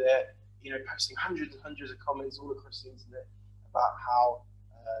suddenly they're posting hundreds and hundreds of comments all across the internet about how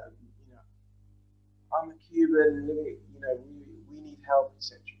I'm a Cuban, we need help,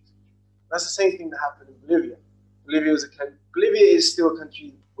 etc. That's the same thing that happened in Bolivia. Bolivia is still a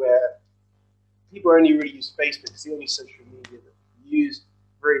country where people only really use Facebook. It's the only social media that we use.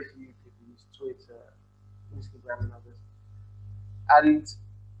 Very few people use Twitter, Instagram, and others. And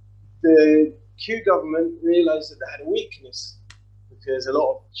the Cuban government realized that they had a weakness because a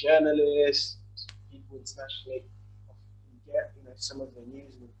lot of journalists, people internationally, often get some of their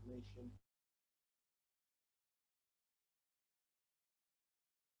news and information.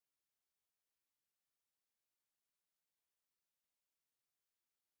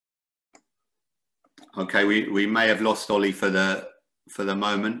 Okay, we may have lost Ollie for the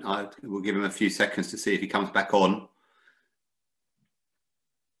moment. We'll give him a few seconds to see if he comes back on.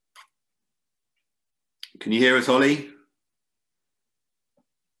 Can you hear us, Ollie?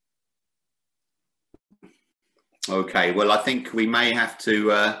 Okay, well, I think we may have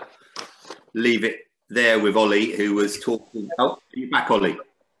to leave it there with Ollie, who was talking. Oh, are you back, Ollie?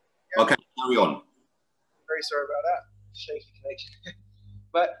 Yeah. Okay, carry on. Very sorry about that. Shaky connection.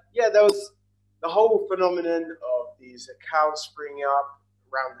 But yeah, there was the whole phenomenon of these accounts springing up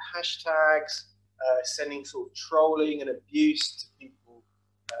around the hashtags, sending sort of trolling and abuse to people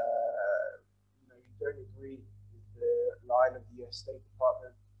who don't agree with the line of the US State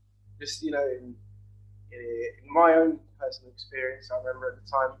Department. Just, in my own personal experience, I remember at the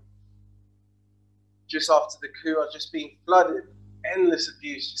time, just after the coup, I was just being flooded, endless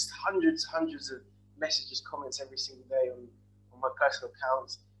abuse, just hundreds of messages, comments every single day on my personal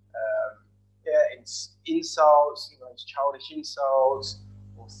accounts. Yeah, it's insults, you know, it's childish insults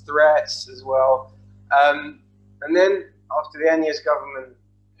or threats as well. And then after the Áñez government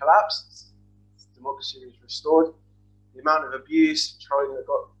collapsed, democracy was restored. The amount of abuse, trolling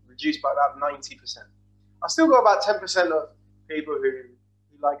got reduced by about 90%. I still got about 10% of people who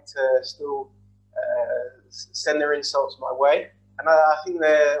like to still send their insults my way. And I think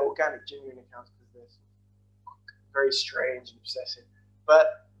they're organic, genuine accounts because they're very strange and obsessive.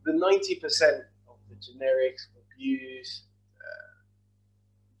 But the 90% of the generic abuse,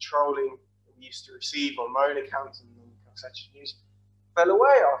 trolling that we used to receive on my own account and on Kawsachun News fell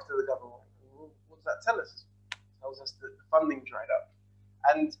away after the government. What does that tell us? It tells us that the funding dried up.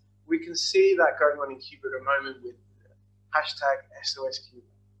 And we can see that going on in Cuba at the moment with hashtag SOS Cuba.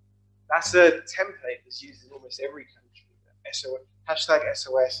 That's a template that's used in almost every country. Hashtag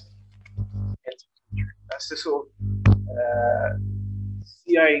SOS. That's the sort of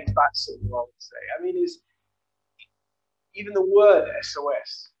CIA bat signal, I would say. I mean, even the word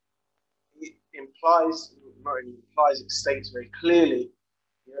SOS, it implies, not only implies, it states very clearly,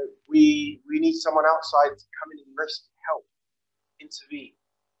 you know, we need someone outside to come in and rescue, help, intervene.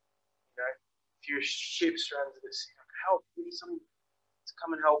 You know, if you're a ship stranded at sea, help, we need someone to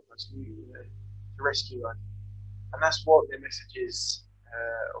come and help us, you know, to rescue us. And that's what the message is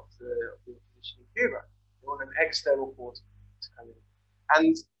of the opposition in Cuba. They want an external force to come in.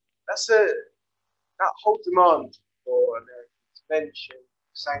 And that whole demand for American intervention,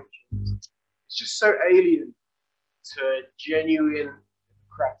 sanctions, it's just so alien to genuine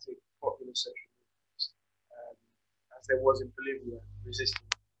democratic popular social movements, as there was in Bolivia resisting.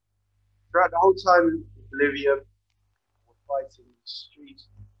 Throughout the whole time in Bolivia, we were fighting in the streets,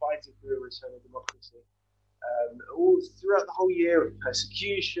 fighting for a return of democracy. All throughout the whole year of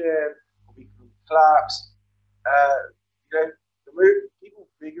persecution, of economic collapse, you know, people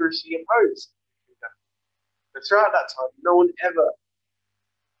vigorously opposed. But throughout that time, no one ever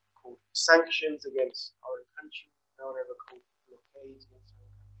called for sanctions against our own country. No one ever called for blockades against our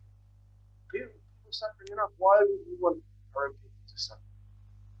own country. People were suffering enough. Why would we want our own people to suffer?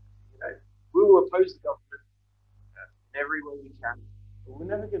 You know, we will oppose the government in every way we can, but we're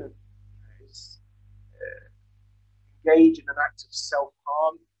never going to engage in an act of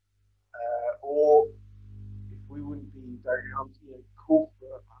self-harm, or if we wouldn't be very harmed, you know, call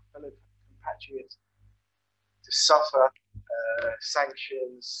for our fellow compatriots to suffer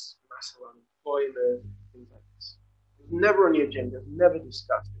sanctions, massive unemployment, things like this. It was never on the agenda, it was never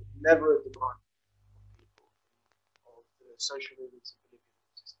discussed, it was never a demand of people, of the social movements in Bolivia.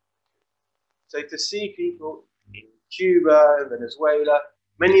 So to see people in Cuba and Venezuela,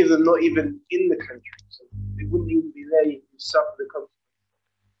 many of them not even in the country, so they wouldn't even be there to suffer the consequences,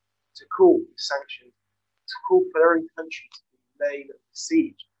 to call for sanctions, to call for their own country to be laid at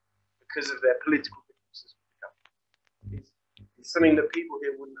siege because of their political differences with the government. It's something that people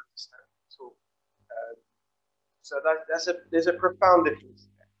here wouldn't understand at all. So there's a profound difference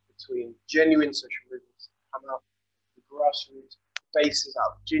between genuine social movements that come out of the grassroots, bases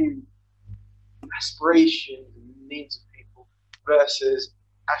out of genuine aspirations and needs of people versus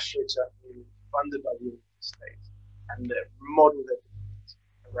astroturf movements funded by the United States and that model their movements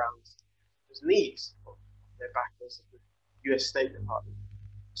around those needs of their backers of the US State Department.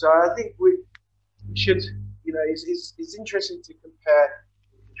 So I think we should, you know, it's interesting to compare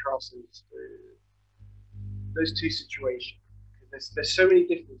and contrast those two situations because there's so many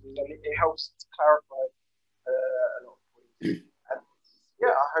differences and it helps to clarify a lot of points. And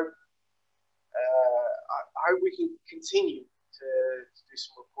yeah, I hope we can continue to do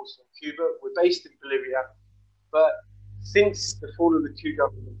some reports on Cuba. We're based in Bolivia, but since the fall of the coup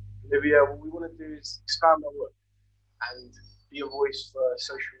government in Bolivia, what we want to do is expand our work and be a voice for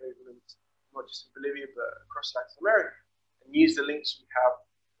social movements, not just in Bolivia, but across Latin America, and use the links we have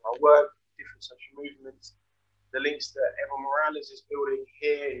in our work, different social movements, the links that Evo Morales is building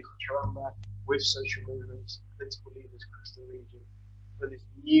here in Cochabamba with social movements, political leaders across the region, for this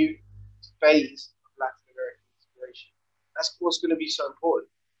new phase of Latin American integration. That's what's going to be so important.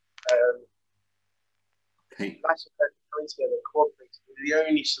 Latin America coming together, cooperating is the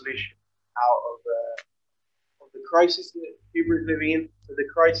only solution out of the crisis that Cuba is living in, to the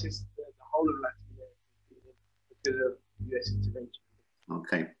crisis that the whole of Latin America is living in because of US intervention.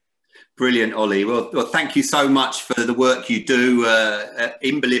 Okay. Brilliant, Ollie. Well, thank you so much for the work you do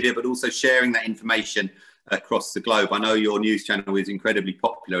in Bolivia, but also sharing that information across the globe. I know your news channel is incredibly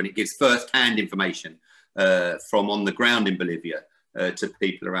popular and it gives first-hand information from on the ground in Bolivia to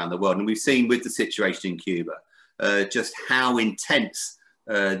people around the world. And we've seen with the situation in Cuba just how intense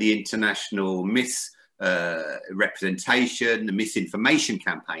the international misrepresentation, the misinformation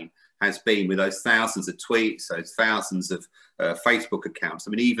campaign has been with those thousands of tweets, those thousands of Facebook accounts.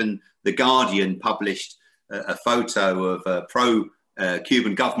 I mean, even The Guardian published a photo of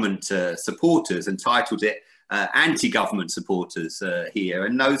pro-Cuban government supporters and titled it anti-government supporters here.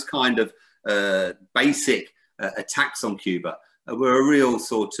 And those kind of basic attacks on Cuba were a real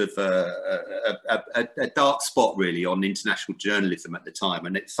sort of a dark spot really on international journalism at the time.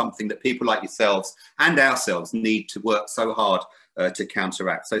 And it's something that people like yourselves and ourselves need to work so hard to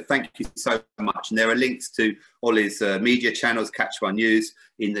counteract. So thank you so much. And there are links to Ollie's media channels, Catch One News,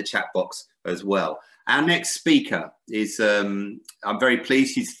 in the chat box as well. Our next speaker is, I'm very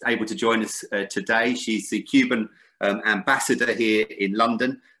pleased she's able to join us today. She's the Cuban ambassador here in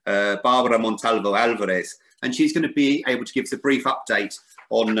London, Bárbara Montalvo Álvarez, and she's going to be able to give us a brief update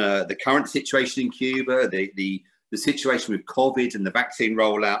on the current situation in Cuba, the situation with COVID and the vaccine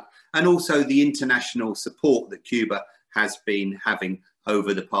rollout, and also the international support that Cuba has been having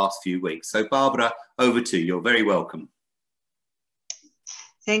over the past few weeks. So Bárbara, over to you. You're very welcome.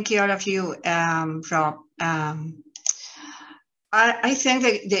 Thank you, all of you, Rob. I think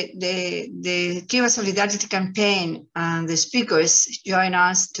the Cuba Solidarity Campaign and the speakers join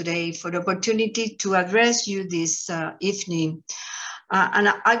us today for the opportunity to address you this evening. And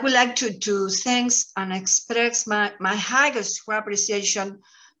I would like to thank and express my highest appreciation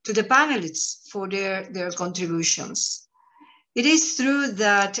to the panelists for their contributions. It is true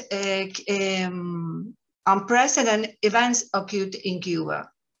that unprecedented events occurred in Cuba,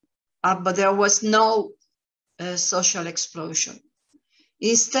 but there was no social explosion.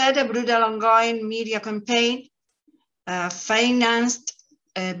 Instead, a brutal ongoing media campaign financed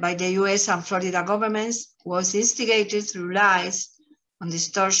by the US and Florida governments was instigated through lies on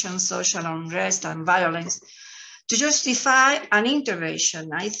distortion, social unrest, and violence to justify an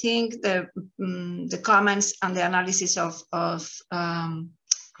intervention. I think the comments and the analysis of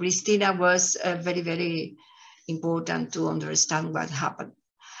Cristina was very, very important to understand what happened.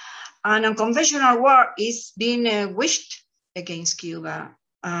 An unconventional war is being wished against Cuba,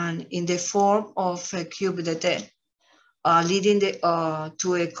 and in the form of a coup d'etat, leading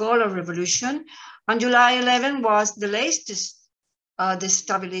to a call of revolution. On July 11 was the latest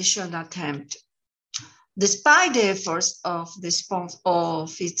destabilization attempt. Despite the efforts of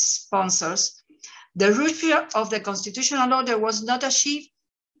its sponsors, the rupture of the constitutional order was not achieved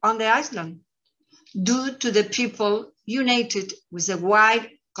on the island due to the people united with a wide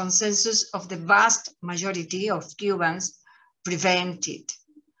consensus of the vast majority of Cubans prevented.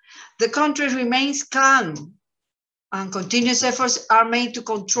 The country remains calm and continuous efforts are made to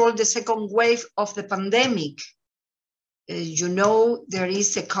control the second wave of the pandemic. You know, there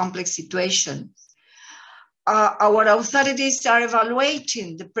is a complex situation. Our authorities are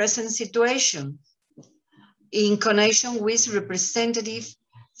evaluating the present situation in connection with representatives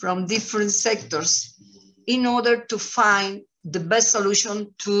from different sectors in order to find the best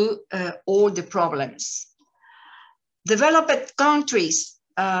solution to all the problems. Developed countries,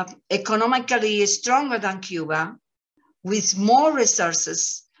 economically stronger than Cuba, with more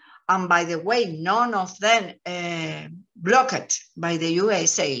resources, and by the way, none of them blocked by the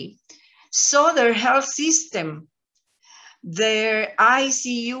USA, saw their health system, their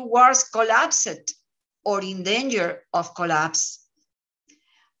ICU wards collapsed or in danger of collapse.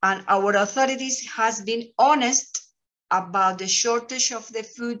 And our authorities has been honest about the shortage of the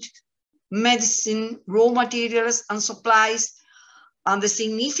food, medicine, raw materials and supplies, and the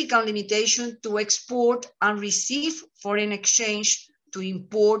significant limitation to export and receive foreign exchange to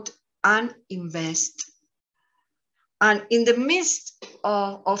import and invest. And in the midst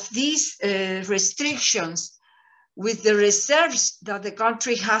of these restrictions, with the reserves that the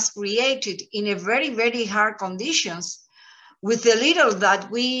country has created in a very, very hard conditions, with the little that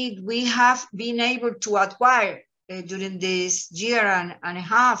we have been able to acquire during this year and a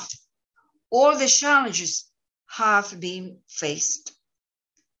half, all the challenges have been faced.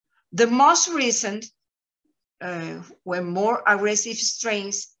 The most recent, when more aggressive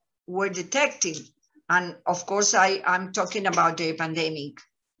strains were detected, and of course I'm talking about the pandemic,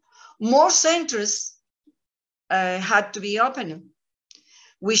 more centers had to be opened,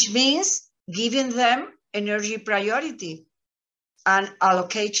 which means giving them energy priority and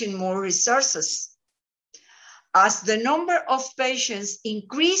allocating more resources. As the number of patients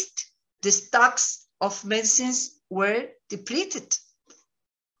increased, the stocks of medicines were depleted.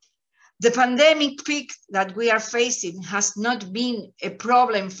 The pandemic peak that we are facing has not been a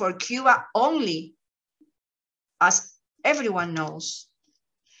problem for Cuba only, as everyone knows.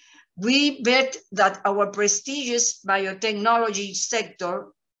 We bet that our prestigious biotechnology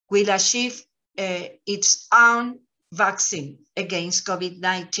sector will achieve its own vaccine against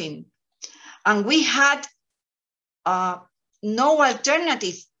COVID-19. And we had no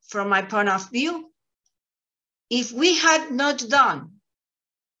alternative from my point of view. If we had done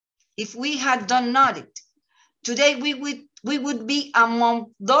it, today we would be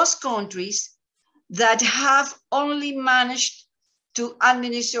among those countries that have only managed to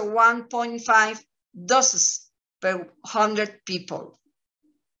administer 1.5 doses per 100 people.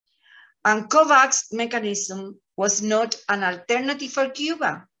 And COVAX mechanism was not an alternative for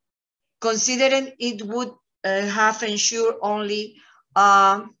Cuba, considering it would have ensured only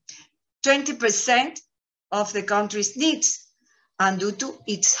 20% of the country's needs, and due to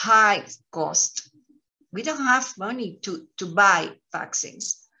its high cost. We don't have money to buy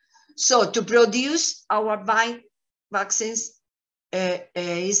vaccines. So to produce our vaccines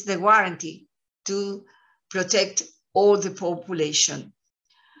is the warranty to protect all the population.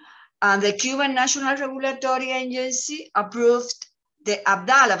 And the Cuban National Regulatory Agency approved the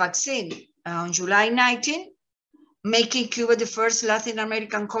Abdala vaccine on July 19, making Cuba the first Latin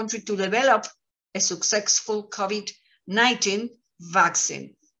American country to develop a successful COVID-19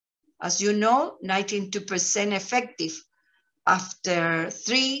 vaccine. As you know, 92% effective after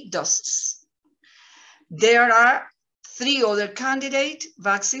 3 doses. There are 3 other candidate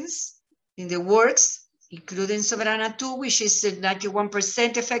vaccines in the works, including Soberana 2, which is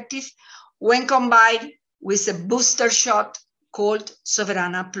 91% effective when combined with a booster shot called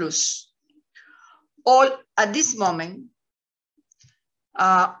Soberana Plus. At this moment,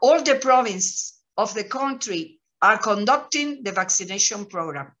 all the provinces of the country are conducting the vaccination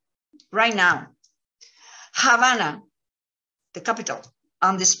program right now. Havana, the capital,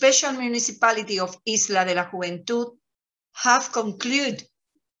 and the special municipality of Isla de la Juventud have concluded,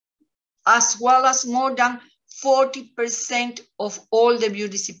 as well as more than 40% of all the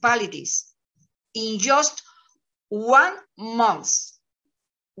municipalities in just 1 month.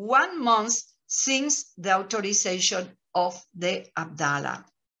 1 month since the authorization of the Abdala.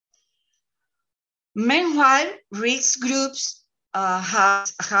 Meanwhile, risk groups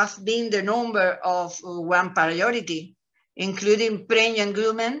have been the number of one priority, including pregnant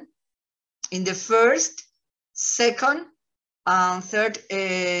women in the first, second, and third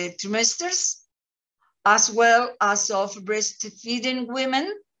trimesters, as well as of breastfeeding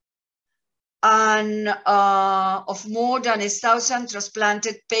women, and of more than 1,000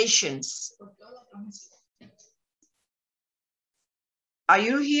 transplanted patients. Are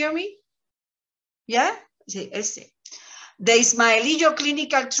you hearing me? Yeah? The Ismailillo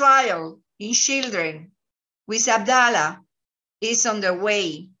clinical trial in children with Abdala is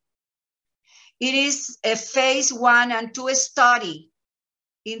underway. It is a phase 1 and 2 study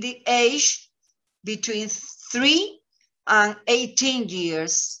in the age between 3 and 18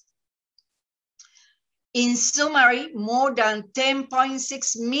 years. In summary, more than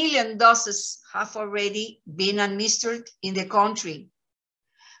 10.6 million doses have already been administered in the country,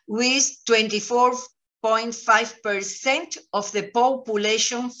 with 24.5% of the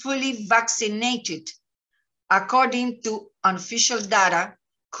population fully vaccinated, according to unofficial data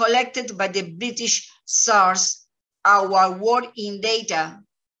collected by the British SARS, our working data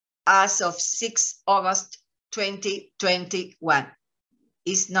as of 6 August 2021.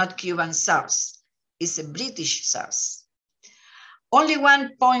 It's not Cuban SARS, it's a British SARS. Only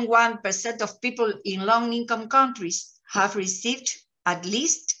 1.1% of people in low-income countries have received at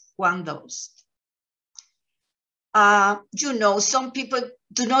least 1 dose. You know, some people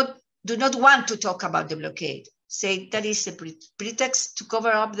do not want to talk about the blockade, say that is a pretext to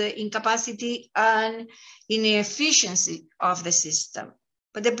cover up the incapacity and inefficiency of the system.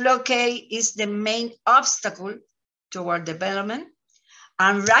 But the blockade is the main obstacle toward development,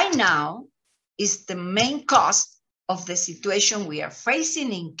 and right now is the main cause of the situation we are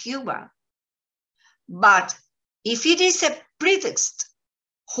facing in Cuba. But if it is a pretext,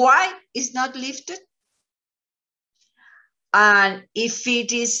 why is not lifted? And if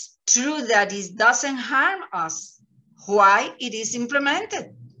it is true that it doesn't harm us, why it is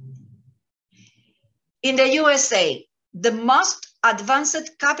implemented? In the USA, the most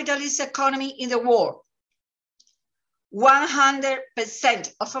advanced capitalist economy in the world,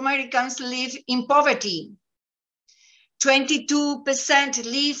 100% of Americans live in poverty. 22%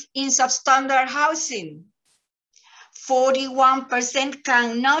 live in substandard housing. 41%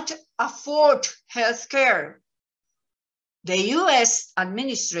 cannot afford health care. The US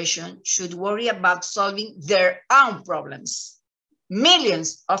administration should worry about solving their own problems.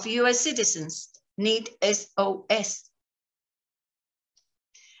 Millions of US citizens need SOS.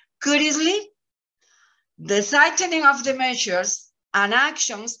 Curiously, the tightening of the measures and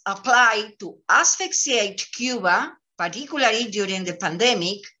actions applied to asphyxiate Cuba, particularly during the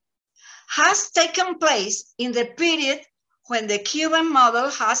pandemic, has taken place in the period when the Cuban model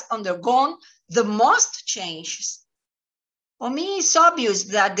has undergone the most changes. For me, it's obvious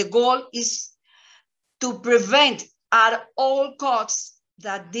that the goal is to prevent at all costs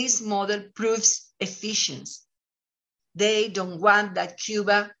that this model proves efficient. They don't want that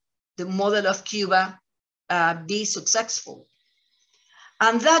Cuba, the model of Cuba, be successful.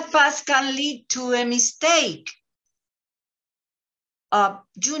 And that path can lead to a mistake.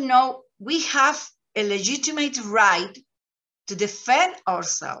 You know, we have a legitimate right to defend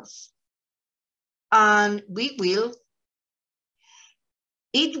ourselves, and we will.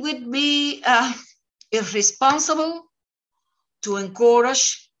 It would be irresponsible to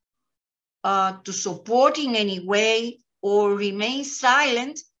encourage, to support in any way, or remain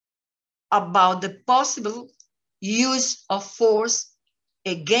silent about the possible use of force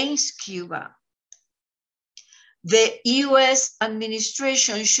against Cuba. The US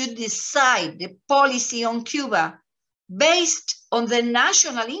administration should decide the policy on Cuba based on the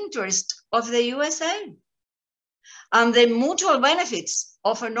national interest of the USA and the mutual benefits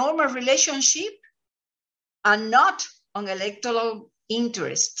of a normal relationship, and not on electoral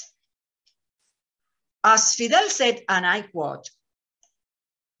interest. As Fidel said, and I quote,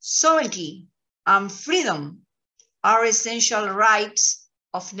 "Sovereignty and freedom are essential rights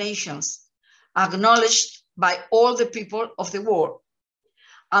of nations, acknowledged by all the people of the world.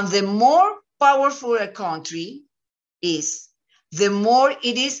 And the more powerful a country is, the more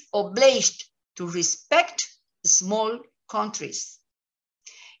it is obliged to respect small countries.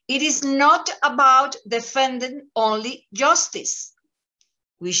 It is not about defending only justice,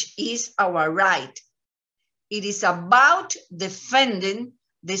 which is our right. It is about defending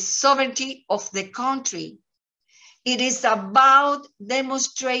the sovereignty of the country. It is about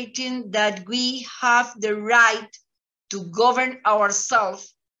demonstrating that we have the right to govern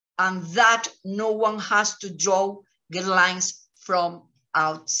ourselves and that no one has to draw guidelines from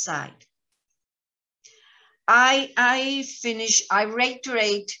outside." I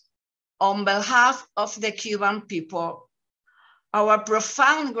reiterate on behalf of the Cuban people our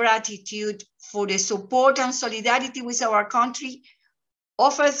profound gratitude for the support and solidarity with our country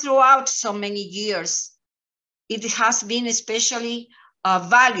offered throughout so many years. It has been especially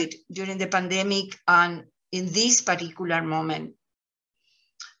valued during the pandemic and in this particular moment.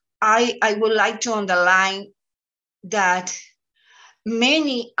 I would like to underline that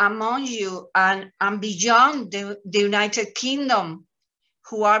many among you and beyond the United Kingdom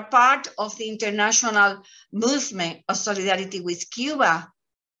who are part of the international movement of solidarity with Cuba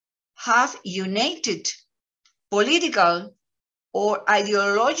have united political or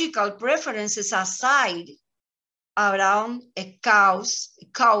ideological preferences aside around a cause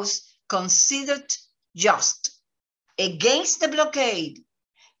considered just, against the blockade,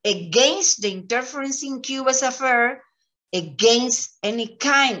 against the interference in Cuba's affair, against any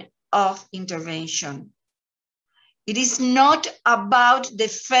kind of intervention. It is not about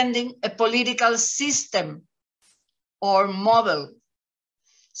defending a political system or model.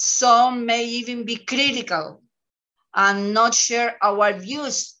 Some may even be critical and not share our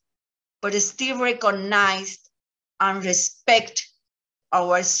views, but still recognize and respect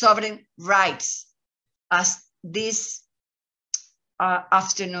our sovereign rights, as this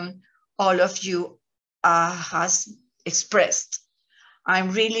afternoon all of you has expressed.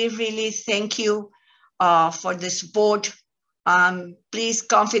 I'm really thank you for the support. Please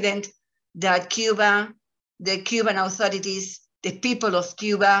confident that Cuba, the Cuban authorities, the people of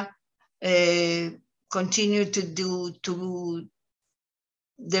Cuba continue to do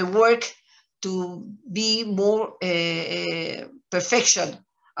the work to be more perfection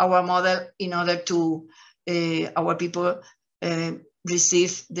our model in order to our people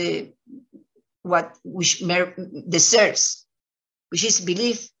receive what which deserves, which is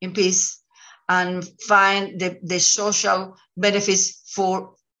belief in peace and find the social benefits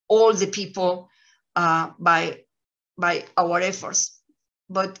for all the people by our efforts.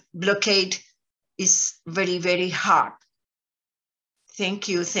 But blockade is very hard. Thank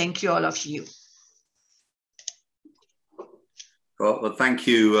you all of you. Well, thank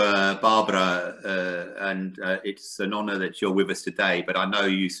you, Bárbara, and it's an honor that you're with us today, but I know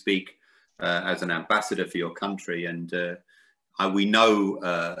you speak as an ambassador for your country, and we know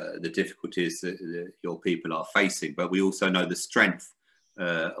the difficulties that your people are facing, but we also know the strength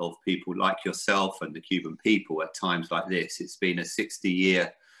of people like yourself and the Cuban people at times like this. It's been a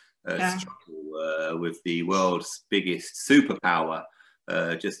 60-year struggle with the world's biggest superpower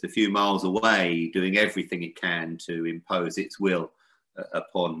just a few miles away, doing everything it can to impose its will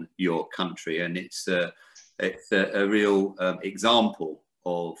upon your country. And it's a real example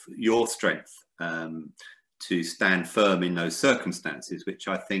of your strength to stand firm in those circumstances, which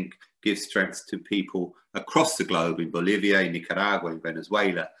I think gives strength to people across the globe, in Bolivia, in Nicaragua, in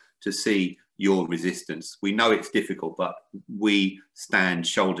Venezuela, to see your resistance. We know it's difficult, but we stand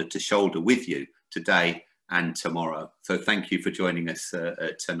shoulder to shoulder with you today and tomorrow. So thank you for joining us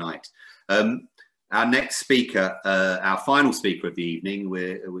tonight. Our next speaker, our final speaker of the evening,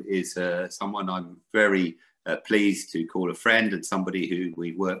 is someone I'm very pleased to call a friend, and somebody who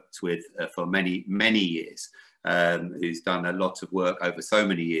we worked with for many, many years, who's done a lot of work over so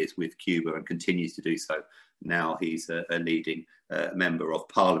many years with Cuba and continues to do so. Now he's a leading member of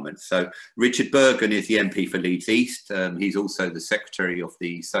Parliament. So Richard Burgon is the MP for Leeds East. He's also the Secretary of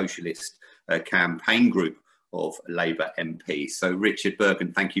the Socialist Campaign Group of Labour MP. So Richard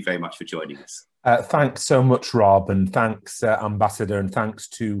Burgon, thank you very much for joining us. Thanks so much, Rob, and thanks, Ambassador, and thanks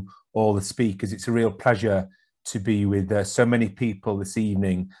to all the speakers. It's a real pleasure to be with so many people this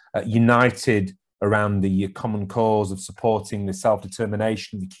evening, united around the common cause of supporting the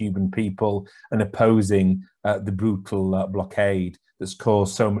self-determination of the Cuban people and opposing the brutal blockade that's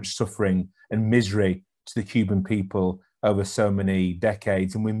caused so much suffering and misery to the Cuban people over so many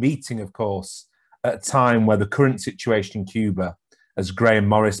decades. And we're meeting, of course, at a time where the current situation in Cuba, as Graham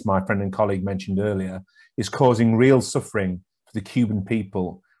Morris, my friend and colleague, mentioned earlier, is causing real suffering for the Cuban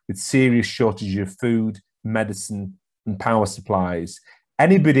people, with serious shortages of food, medicine and power supplies.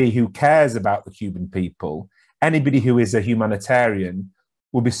 Anybody who cares about the Cuban people, anybody who is a humanitarian,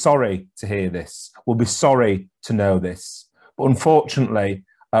 will be sorry to hear this, will be sorry to know this. But unfortunately,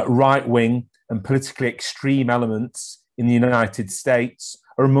 right-wing and politically extreme elements in the United States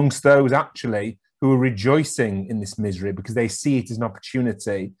are amongst those actually who are rejoicing in this misery, because they see it as an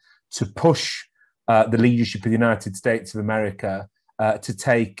opportunity to push the leadership of the United States of America to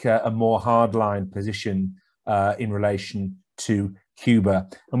take a more hardline position in relation to Cuba.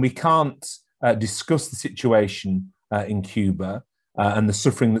 And we can't discuss the situation in Cuba and the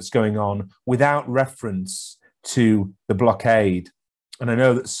suffering that's going on without reference to the blockade. And I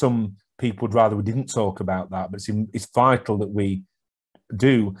know that some people would rather we didn't talk about that, but it's vital that we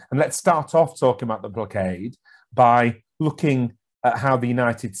do. And let's start off talking about the blockade by looking at how the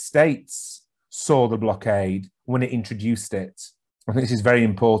United States saw the blockade when it introduced it. I think this is very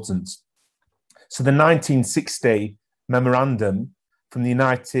important. So the 1960 memorandum from the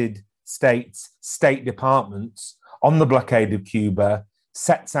United States State Department on the blockade of Cuba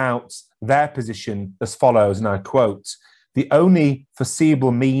sets out their position as follows, and I quote, "The only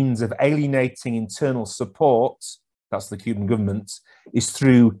foreseeable means of alienating internal support," that's the Cuban government, "is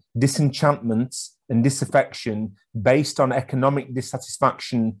through disenchantment and disaffection based on economic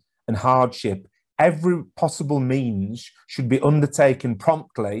dissatisfaction and hardship. Every possible means should be undertaken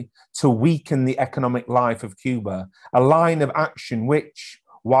promptly to weaken the economic life of Cuba, a line of action which,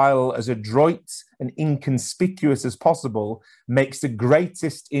 while as adroit and inconspicuous as possible, makes the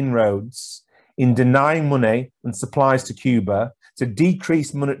greatest inroads in denying money and supplies to Cuba, to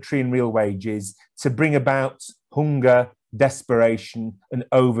decrease monetary and real wages, to bring about hunger, desperation, and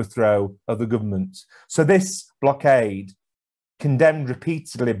overthrow of the government." So this blockade, condemned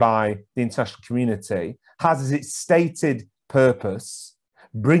repeatedly by the international community, has as its stated purpose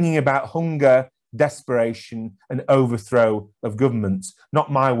bringing about hunger, desperation, and overthrow of governments.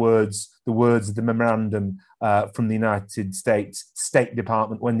 Not my words, the words of the memorandum from the United States State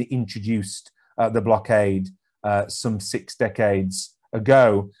Department when they introduced the blockade some 6 decades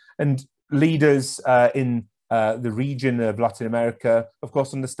ago. And leaders in the region of Latin America, of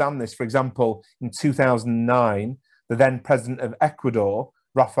course, understand this. For example, in 2009, the then president of Ecuador,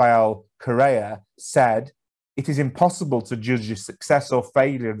 Rafael Correa, said, "It is impossible to judge the success or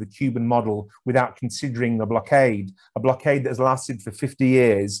failure of the Cuban model without considering the blockade. A blockade that has lasted for 50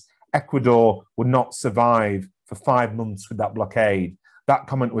 years. Ecuador would not survive for 5 months with that blockade." That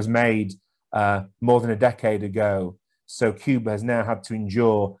comment was made more than a decade ago. So Cuba has now had to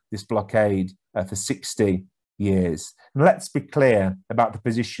endure this blockade for 60 years. And let's be clear about the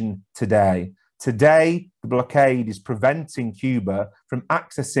position today. Today, the blockade is preventing Cuba from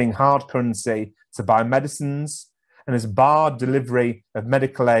accessing hard currency to buy medicines and has barred delivery of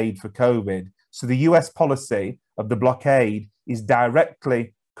medical aid for COVID. So the US policy of the blockade is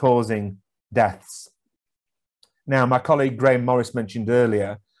directly causing deaths. Now, my colleague Graham Morris mentioned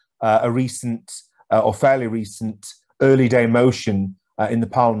earlier a recent or fairly recent early day motion in the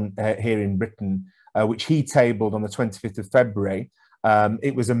Parliament here in Britain, which he tabled on the 25th of February.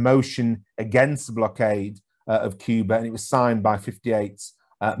 It was a motion against the blockade of Cuba, and it was signed by 58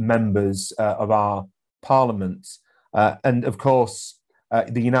 members of our parliament. And of course,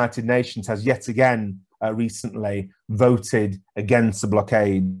 the United Nations has yet again recently voted against the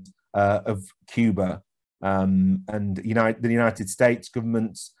blockade of Cuba. And the United States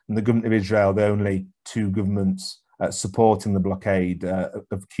government and the government of Israel, the only two governments supporting the blockade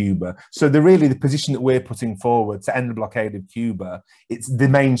of Cuba. So the position that we're putting forward to end the blockade of Cuba, it's the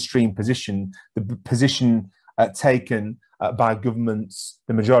mainstream position, the position taken by governments,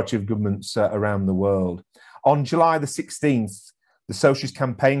 the majority of governments around the world. On July the 16th, the Socialist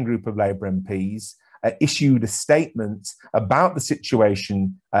Campaign Group of Labour MPs issued a statement about the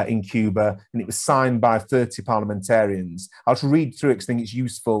situation in Cuba, and it was signed by 30 parliamentarians. I'll just read through it because I think it's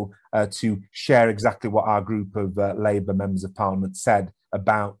useful to share exactly what our group of Labour members of Parliament said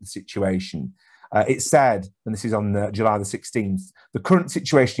about the situation. It said, and this is on July the 16th, the current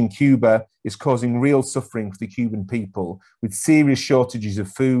situation in Cuba is causing real suffering for the Cuban people, with serious shortages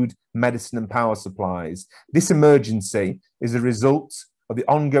of food, medicine and power supplies. This emergency is a result of the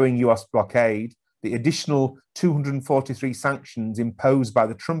ongoing US blockade, the additional 243 sanctions imposed by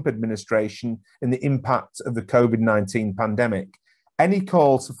the Trump administration, and the impact of the COVID-19 pandemic. Any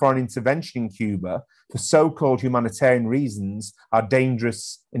calls for foreign intervention in Cuba for so-called humanitarian reasons are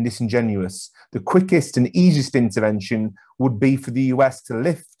dangerous and disingenuous. The quickest and easiest intervention would be for the US to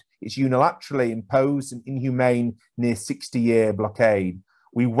lift its unilaterally imposed and inhumane near 60-year blockade.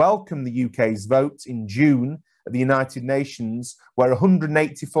 We welcome the UK's vote in June at the United Nations, where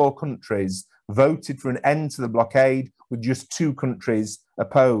 184 countries voted for an end to the blockade, with just 2 countries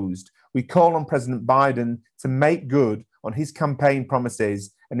opposed. We call on President Biden to make good on his campaign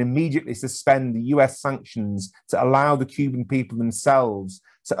promises and immediately suspend the US sanctions to allow the Cuban people themselves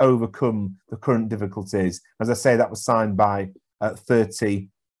to overcome the current difficulties. As I say, that was signed by 30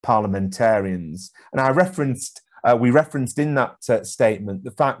 parliamentarians. And we referenced in that statement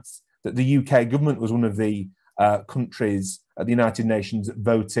the fact that the UK government was one of the countries at the United Nations that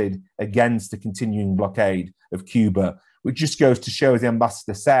voted against the continuing blockade of Cuba, which just goes to show, as the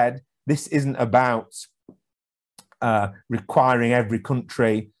ambassador said, this isn't about requiring every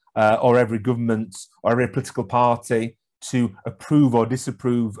country or every government or every political party to approve or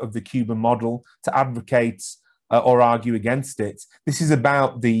disapprove of the Cuban model, to advocate or argue against it. This is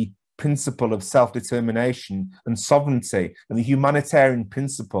about the principle of self-determination and sovereignty, and the humanitarian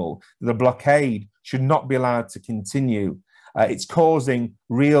principle that the blockade should not be allowed to continue. It's causing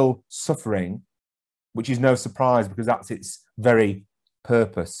real suffering, which is no surprise because that's its very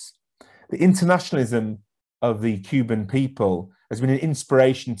purpose. The internationalism of the Cuban people has been an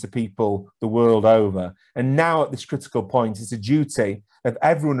inspiration to people the world over. And now at this critical point, it's a duty of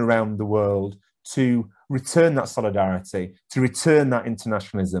everyone around the world to return that solidarity, to return that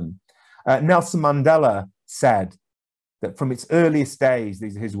internationalism. Nelson Mandela said that from its earliest days,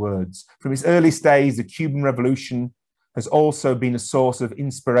 these are his words, from its earliest days, the Cuban Revolution has also been a source of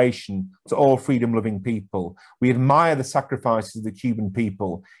inspiration to all freedom-loving people. We admire the sacrifices of the Cuban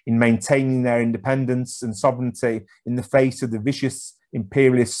people in maintaining their independence and sovereignty in the face of the vicious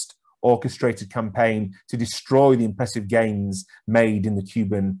imperialist orchestrated campaign to destroy the impressive gains made in the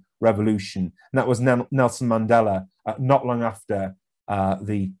Cuban Revolution. And that was Nelson Mandela not long after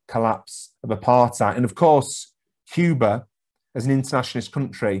the collapse of apartheid. And of course, Cuba, as an internationalist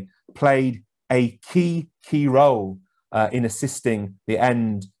country, played a key role in assisting the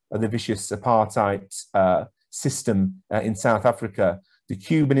end of the vicious apartheid system in South Africa. The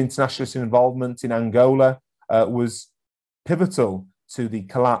Cuban internationalist involvement in Angola was pivotal to the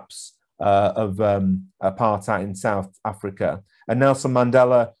collapse of apartheid in South Africa. And Nelson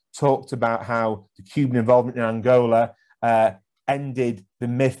Mandela talked about how the Cuban involvement in Angola ended the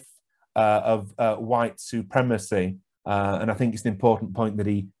myth of white supremacy. And I think it's an important point that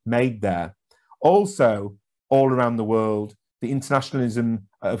he made there. Also, all around the world, the internationalism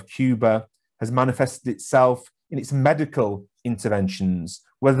of Cuba has manifested itself in its medical interventions,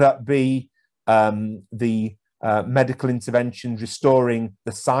 whether that be the medical interventions restoring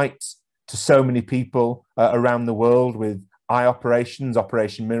the sight to so many people around the world with eye operations,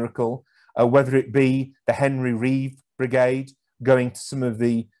 Operation Miracle, whether it be the Henry Reeve Brigade going to some of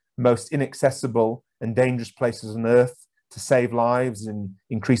the most inaccessible and dangerous places on earth to save lives and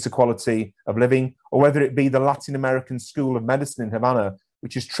increase the quality of living, or whether it be the Latin American School of Medicine in Havana,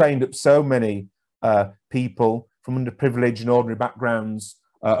 which has trained up so many people from underprivileged and ordinary backgrounds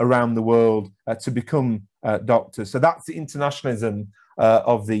around the world to become doctors. So that's the internationalism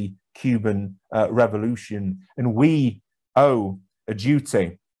of the Cuban Revolution. And we owe a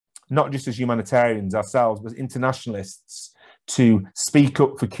duty, not just as humanitarians ourselves, but internationalists, to speak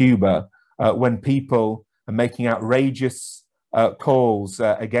up for Cuba when people and making outrageous calls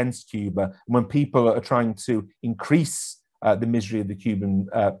against Cuba, and when people are trying to increase the misery of the Cuban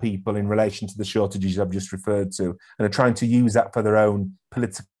people in relation to the shortages I've just referred to, and are trying to use that for their own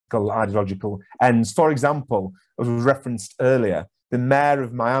political, ideological ends. For example, as was referenced earlier, the mayor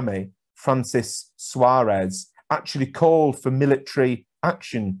of Miami, Francis Suarez, actually called for military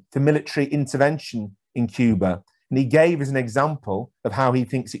action, for military intervention in Cuba. And he gave as an example of how he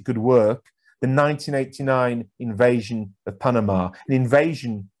thinks it could work the 1989 invasion of Panama, an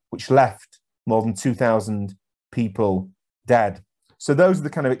invasion which left more than 2,000 people dead. So those are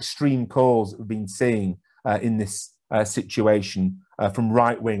the kind of extreme calls that we've been seeing in this situation from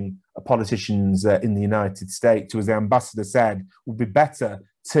right-wing politicians in the United States, who, as the ambassador said, would be better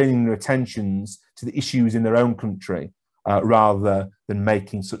turning their attentions to the issues in their own country rather than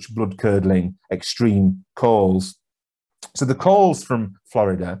making such blood-curdling extreme calls. So the calls from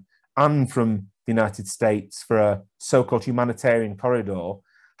Florida and from the United States for a so-called humanitarian corridor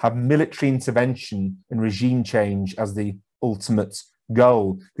have military intervention and regime change as the ultimate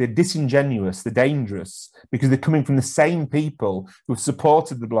goal. They're disingenuous, they're dangerous, because they're coming from the same people who have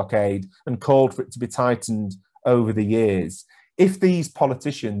supported the blockade and called for it to be tightened over the years. If these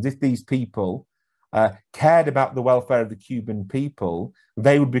politicians, if these people cared about the welfare of the Cuban people,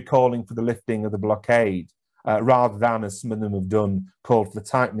 they would be calling for the lifting of the blockade, rather than, as some of them have done, called for the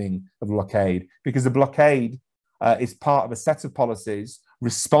tightening of the blockade, because the blockade is part of a set of policies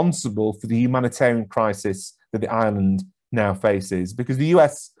responsible for the humanitarian crisis that the island now faces, because the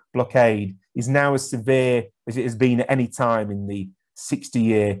US blockade is now as severe as it has been at any time in the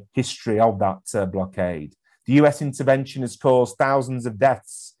 60-year history of that blockade. The US intervention has caused thousands of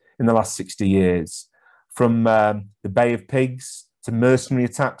deaths in the last 60 years, from the Bay of Pigs to mercenary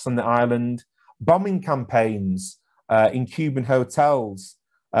attacks on the island, bombing campaigns in Cuban hotels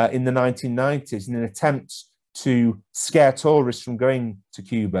in the 1990s in an attempt to scare tourists from going to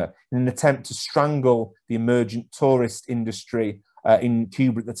Cuba, in an attempt to strangle the emergent tourist industry in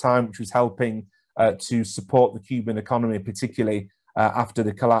Cuba at the time, which was helping to support the Cuban economy, particularly after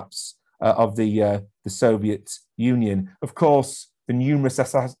the collapse of the Soviet Union. Of course, the numerous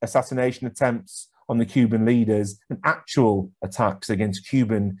assassination attempts on the Cuban leaders and actual attacks against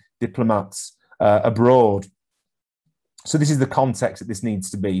Cuban diplomats abroad. So this is the context that this needs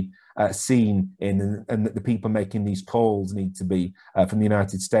to be seen in, and that the people making these calls need to be, from the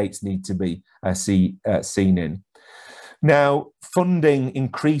United States, need to be seen in. Now, funding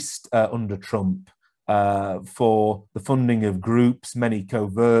increased under Trump for the funding of groups, many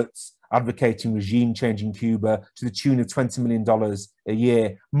coverts, advocating regime change in Cuba to the tune of $20 million a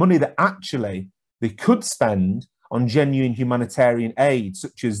year, money that actually they could spend on genuine humanitarian aid,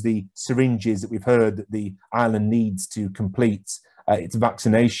 such as the syringes that we've heard that the island needs to complete its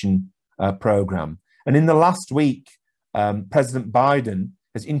vaccination program. And in the last week, President Biden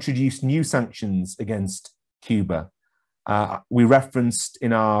has introduced new sanctions against Cuba. We referenced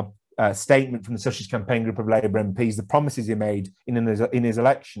in our statement from the Socialist Campaign Group of Labour MPs the promises he made in his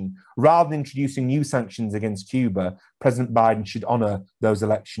election. Rather than introducing new sanctions against Cuba, President Biden should honour those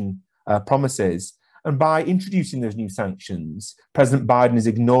election promises. And by introducing those new sanctions, President Biden is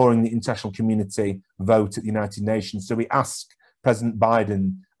ignoring the international community vote at the United Nations. So we ask President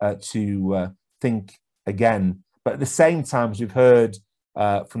Biden to think again. But at the same time, as we've heard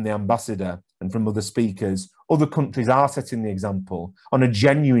from the ambassador and from other speakers, other countries are setting the example on a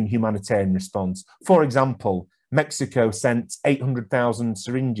genuine humanitarian response. For example, Mexico sent 800,000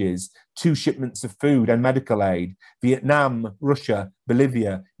 syringes, 2 shipments of food and medical aid. Vietnam, Russia,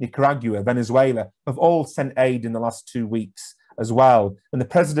 Bolivia, Nicaragua, Venezuela have all sent aid in the last 2 weeks as well. And the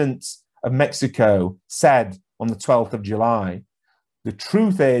president of Mexico said on the 12th of July, the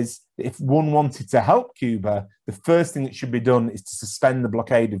truth is that if one wanted to help Cuba, the first thing that should be done is to suspend the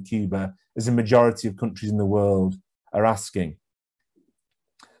blockade of Cuba, as a majority of countries in the world are asking.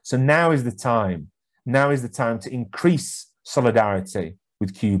 So now is the time. Now is the time to increase solidarity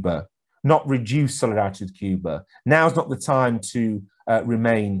with Cuba, not reduce solidarity with Cuba. Now is not the time to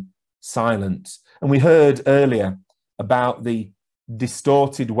remain silent. And we heard earlier about the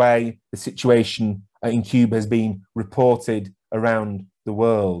distorted way the situation in Cuba has been reported around the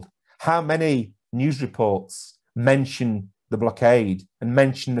world. How many news reports mention the blockade and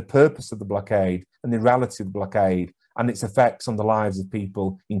mention the purpose of the blockade and the reality of the blockade and its effects on the lives of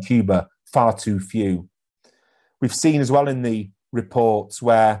people in Cuba? Far too few. We've seen as well in the reports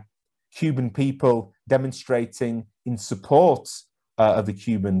where Cuban people demonstrating in support of the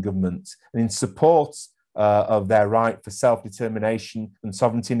Cuban government and in support of their right for self-determination and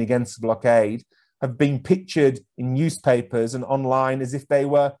sovereignty and against the blockade have been pictured in newspapers and online as if they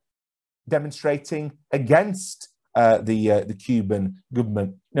were demonstrating against the Cuban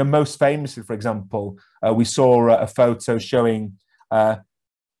government. You know, most famously, for example, we saw a photo showing a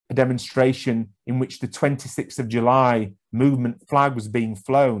demonstration in which the 26th of July movement flag was being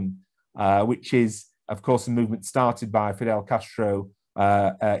flown, which is, of course, a movement started by Fidel Castro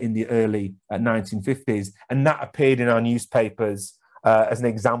in the early 1950s. And that appeared in our newspapers as an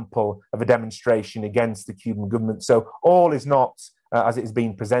example of a demonstration against the Cuban government. So all is not as it is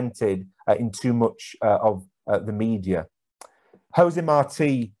being presented in too much of the media. Jose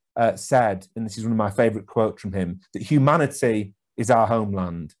Marti said, and this is one of my favourite quotes from him, that humanity is our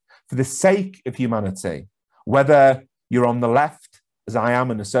homeland. For the sake of humanity, whether you're on the left, as I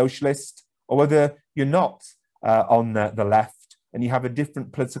am, and a socialist, or whether you're not on the left and you have a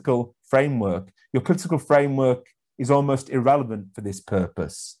different political framework, your political framework is almost irrelevant for this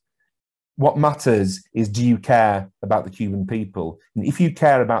purpose. What matters is, do you care about the Cuban people? And if you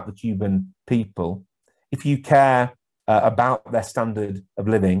care about the Cuban people, if you care about their standard of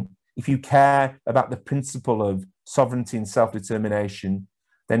living, if you care about the principle of sovereignty and self-determination,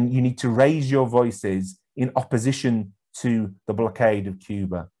 then you need to raise your voices in opposition to the blockade of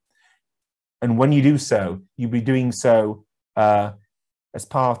Cuba. And when you do so, you'll be doing so as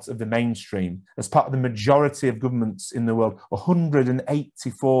part of the mainstream, as part of the majority of governments in the world.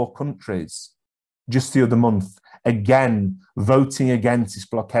 184 countries just the other month, again, voting against this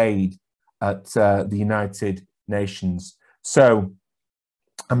blockade at the United Nations. So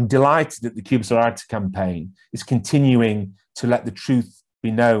I'm delighted that the Cuba Solidarity Campaign is continuing to let the truth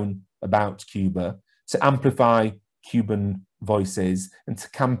be known about Cuba, to amplify Cuban voices, and to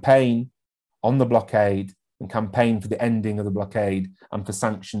campaign on the blockade and campaign for the ending of the blockade and for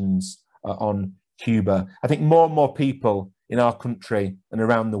sanctions on Cuba. I think more and more people in our country and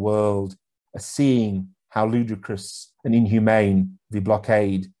around the world are seeing how ludicrous and inhumane the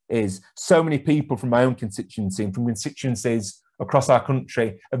blockade is. So many people from my own constituency and from constituencies across our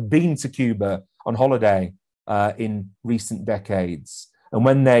country have been to Cuba on holiday in recent decades. And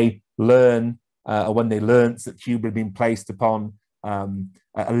when they learn, or when they learnt that Cuba had been placed upon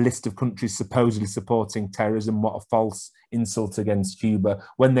a list of countries supposedly supporting terrorism, what a false insult against Cuba.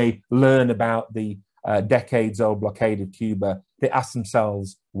 When they learn about the decades-old blockade of Cuba, they ask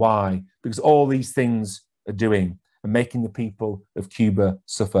themselves why, because all these things are doing and making the people of Cuba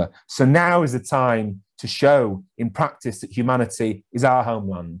suffer. So now is the time to show in practice that humanity is our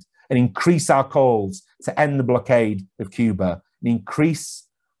homeland, and increase our calls to end the blockade of Cuba, and increase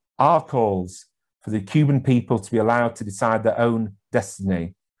our calls for the Cuban people to be allowed to decide their own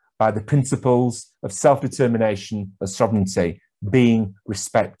destiny by the principles of self-determination and sovereignty being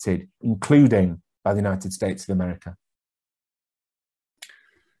respected, including by the United States of America.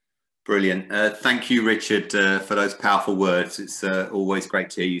 Brilliant. Thank you, Richard, for those powerful words. It's always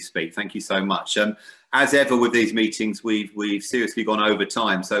great to hear you speak. Thank you so much. As ever with these meetings, we've seriously gone over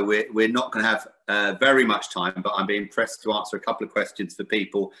time, so we're not going to have very much time, but I'm being pressed to answer a couple of questions for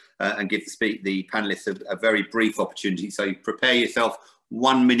people and give the panellists a very brief opportunity. So you prepare yourself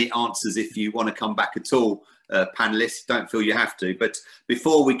 1 minute answers if you want to come back at all, panellists. Don't feel you have to. But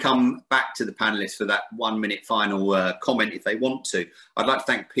before we come back to the panellists for that 1 minute final comment, if they want to, I'd like to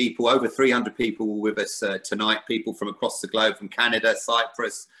thank people, over 300 people with us tonight, people from across the globe, from Canada,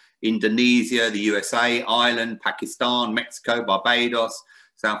 Cyprus, Indonesia, the USA, Ireland, Pakistan, Mexico, Barbados,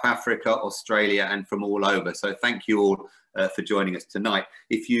 South Africa, Australia, and from all over. So thank you all for joining us tonight.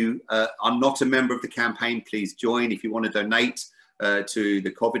 If you are not a member of the campaign, please join. If you want to donate to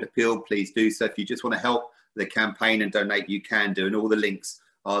the COVID appeal, please do so. If you just want to help the campaign and donate, you can do, and all the links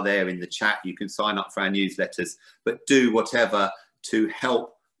are there in the chat. You can sign up for our newsletters, but do whatever to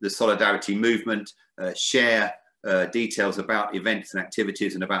help the solidarity movement, share details about events and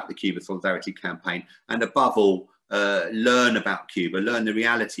activities and about the Cuba Solidarity Campaign, and above all, learn about Cuba, learn the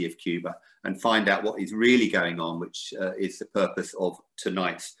reality of Cuba, and find out what is really going on, which is the purpose of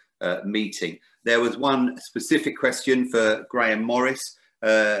tonight's meeting. There was one specific question for Graham Morris,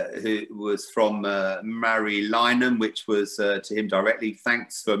 who was from Mary Lynham, which was to him directly.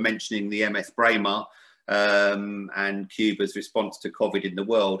 Thanks for mentioning the MS Braemar and Cuba's response to COVID in the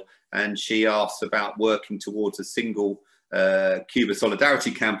world. And she asks about working towards a single Cuba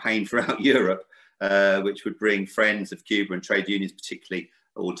Solidarity Campaign throughout Europe, which would bring friends of Cuba and trade unions particularly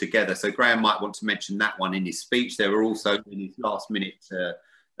all together. So Graham might want to mention that one in his speech. There were also, in his last minute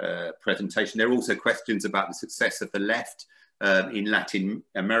presentation, there are also questions about the success of the left in Latin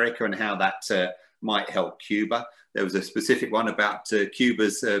America and how that might help Cuba. There was a specific one about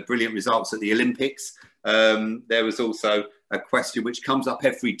Cuba's brilliant results at the Olympics. There was also a question which comes up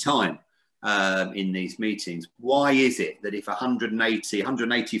every time in these meetings. Why is it that if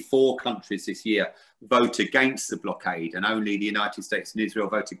 184 countries this year vote against the blockade and only the United States and Israel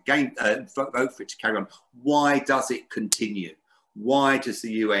vote for it to carry on, why does it continue? Why does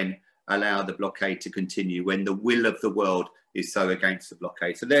the UN allow the blockade to continue when the will of the world is so against the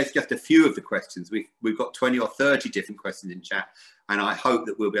blockade? So there's just a few of the questions. We've got 20 or 30 different questions in chat, and I hope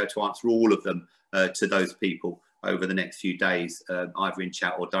that we'll be able to answer all of them to those people over the next few days, either in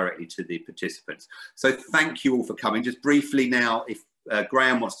chat or directly to the participants. So thank you all for coming. Just briefly now, if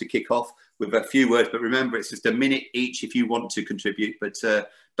Grahame wants to kick off with a few words, but remember, it's just a minute each if you want to contribute, but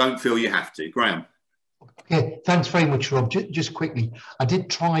don't feel you have to. Grahame. Okay, thanks very much, Rob. Just quickly, I did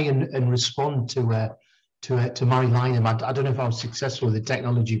try and respond to Mary Lynham. I don't know if I was successful with the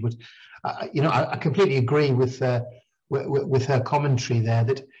technology, but you know, I completely agree with her commentary there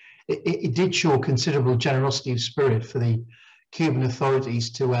that it did show considerable generosity of spirit for the Cuban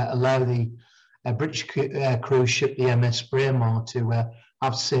authorities to allow the British cruise ship, the MS Braemar, to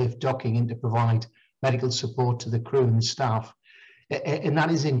have safe docking and to provide medical support to the crew and the staff. And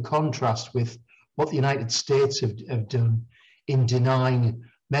that is in contrast with what the United States have done in denying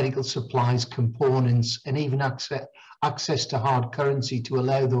medical supplies, components, and even access to hard currency to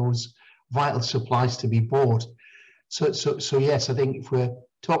allow those vital supplies to be bought. So yes, I think if we're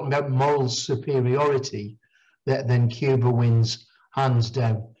talking about moral superiority, then Cuba wins hands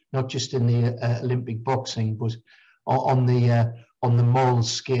down, not just in the Olympic boxing, but on the moral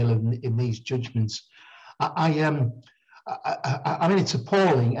scale in these judgments. I mean, it's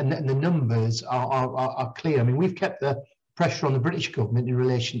appalling, and the numbers are clear. I mean, we've kept the pressure on the British government in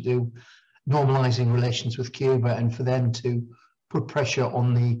relation to normalising relations with Cuba, and for them to put pressure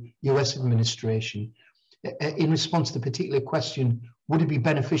on the US administration. In response to the particular question, would it be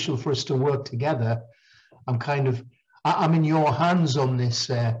beneficial for us to work together? I'm in your hands on this,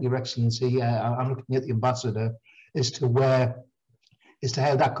 Your Excellency. I'm looking at the ambassador as to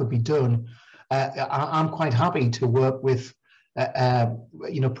how that could be done. I'm quite happy to work with,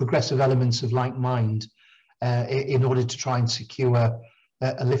 you know, progressive elements of like mind in order to try and secure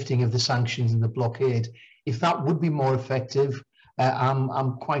a lifting of the sanctions and the blockade. If that would be more effective,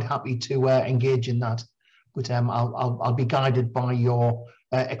 I'm quite happy to engage in that. But I'll be guided by your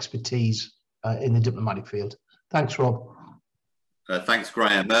expertise in the diplomatic field. Thanks, Rob. Thanks,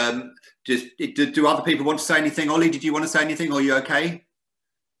 Grahame. Do other people want to say anything? Ollie, did you want to say anything, or are you okay?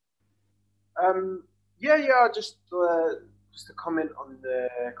 Yeah. Just a comment on the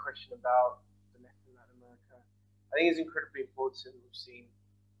question about the left in Latin America. I think it's incredibly important. We've seen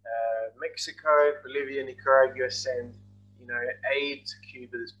Mexico, Bolivia, Nicaragua send, you know, aid to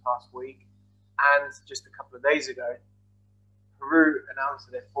Cuba this past week, and just a couple of days ago, Peru announced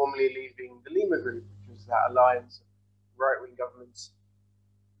that they're formally leaving the Lima Group, which was that alliance of right-wing governments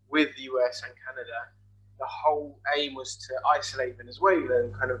with the US and Canada. The whole aim was to isolate Venezuela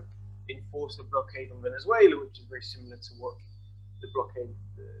and kind of enforce the blockade on Venezuela, which is very similar to what the blockade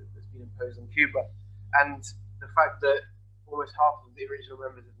that's been imposed on Cuba. And the fact that almost half of the original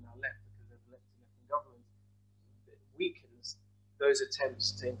members have now left because they've left the government, it weakens those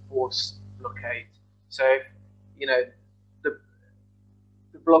attempts to enforce blockade. So, you know, the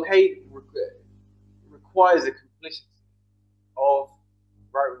blockade requires the complicity of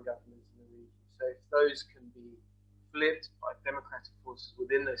right-wing governments in the region. So if those can be flipped by democratic forces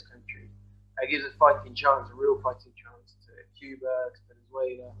within those countries, it gives a fighting chance, a real fighting chance to Cuba, to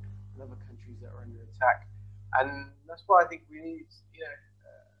Venezuela, and other countries that are under attack. And that's why I think we need, you know,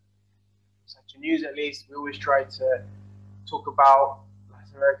 such a news at least, we always try to talk about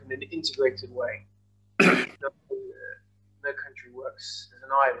Latin America in an integrated way. No country works as an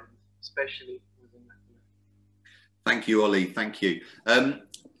island, especially within Latin America. Thank you, Ollie. Thank you.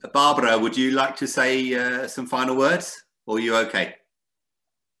 Bárbara, would you like to say some final words, or are you okay?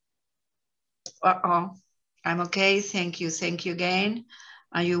 I'm okay. Thank you. Thank you again.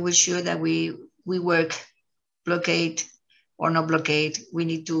 And you will sure that we work, blockade or no blockade. We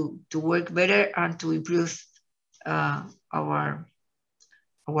need to work better and to improve our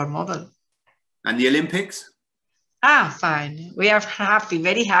model. And the Olympics? Fine. We are happy,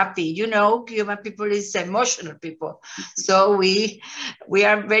 very happy. You know, Cuban people is emotional people. So we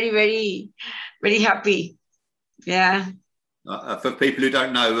are very, very, very happy. Yeah. For people who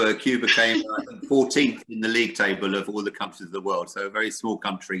don't know, Cuba came 14th in the league table of all the countries of the world. So a very small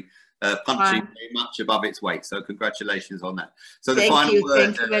country, punching very much above its weight. So congratulations on that. So the final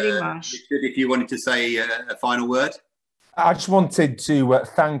word, thank you very much. Richard, if you wanted to say a final word. I just wanted to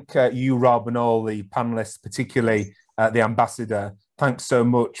thank you, Rob, and all the panellists, particularly the ambassador. Thanks so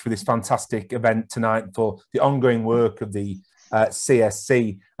much for this fantastic event tonight, for the ongoing work of the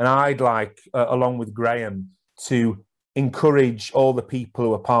CSC. And I'd like, along with Grahame, to encourage all the people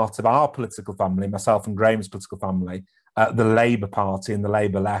who are part of our political family, myself and Grahame's political family, the Labour Party and the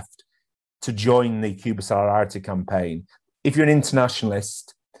Labour left, to join the Cuba Solidarity campaign. If you're an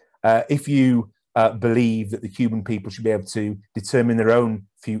internationalist, if you believe that the Cuban people should be able to determine their own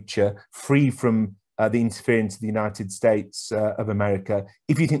future, free from the interference of the United States of America,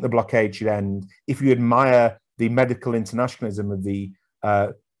 if you think the blockade should end, if you admire the medical internationalism of the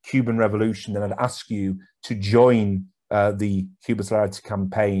Cuban Revolution, then I'd ask you to join the Cuba Solidarity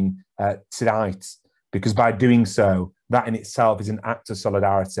campaign tonight, because by doing so, that in itself is an act of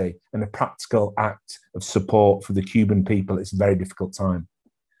solidarity and a practical act of support for the Cuban people. It's a very difficult time.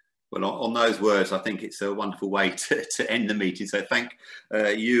 Well, on those words, I think it's a wonderful way to end the meeting. So thank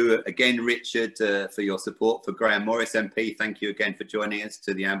you again, Richard, for your support. For Grahame Morris MP, thank you again for joining us.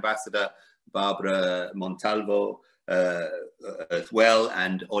 To the Ambassador, Bárbara Montalvo, as well,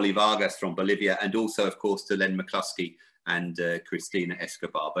 and Ollie Vargas from Bolivia, and also, of course, to Len McCluskey and Cristina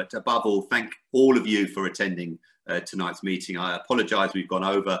Escobar. But above all, thank all of you for attending tonight's meeting. I apologise we've gone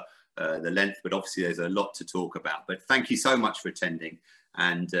over the length, but obviously there's a lot to talk about. But thank you so much for attending,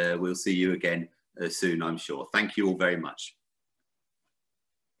 and we'll see you again soon, I'm sure. Thank you all very much.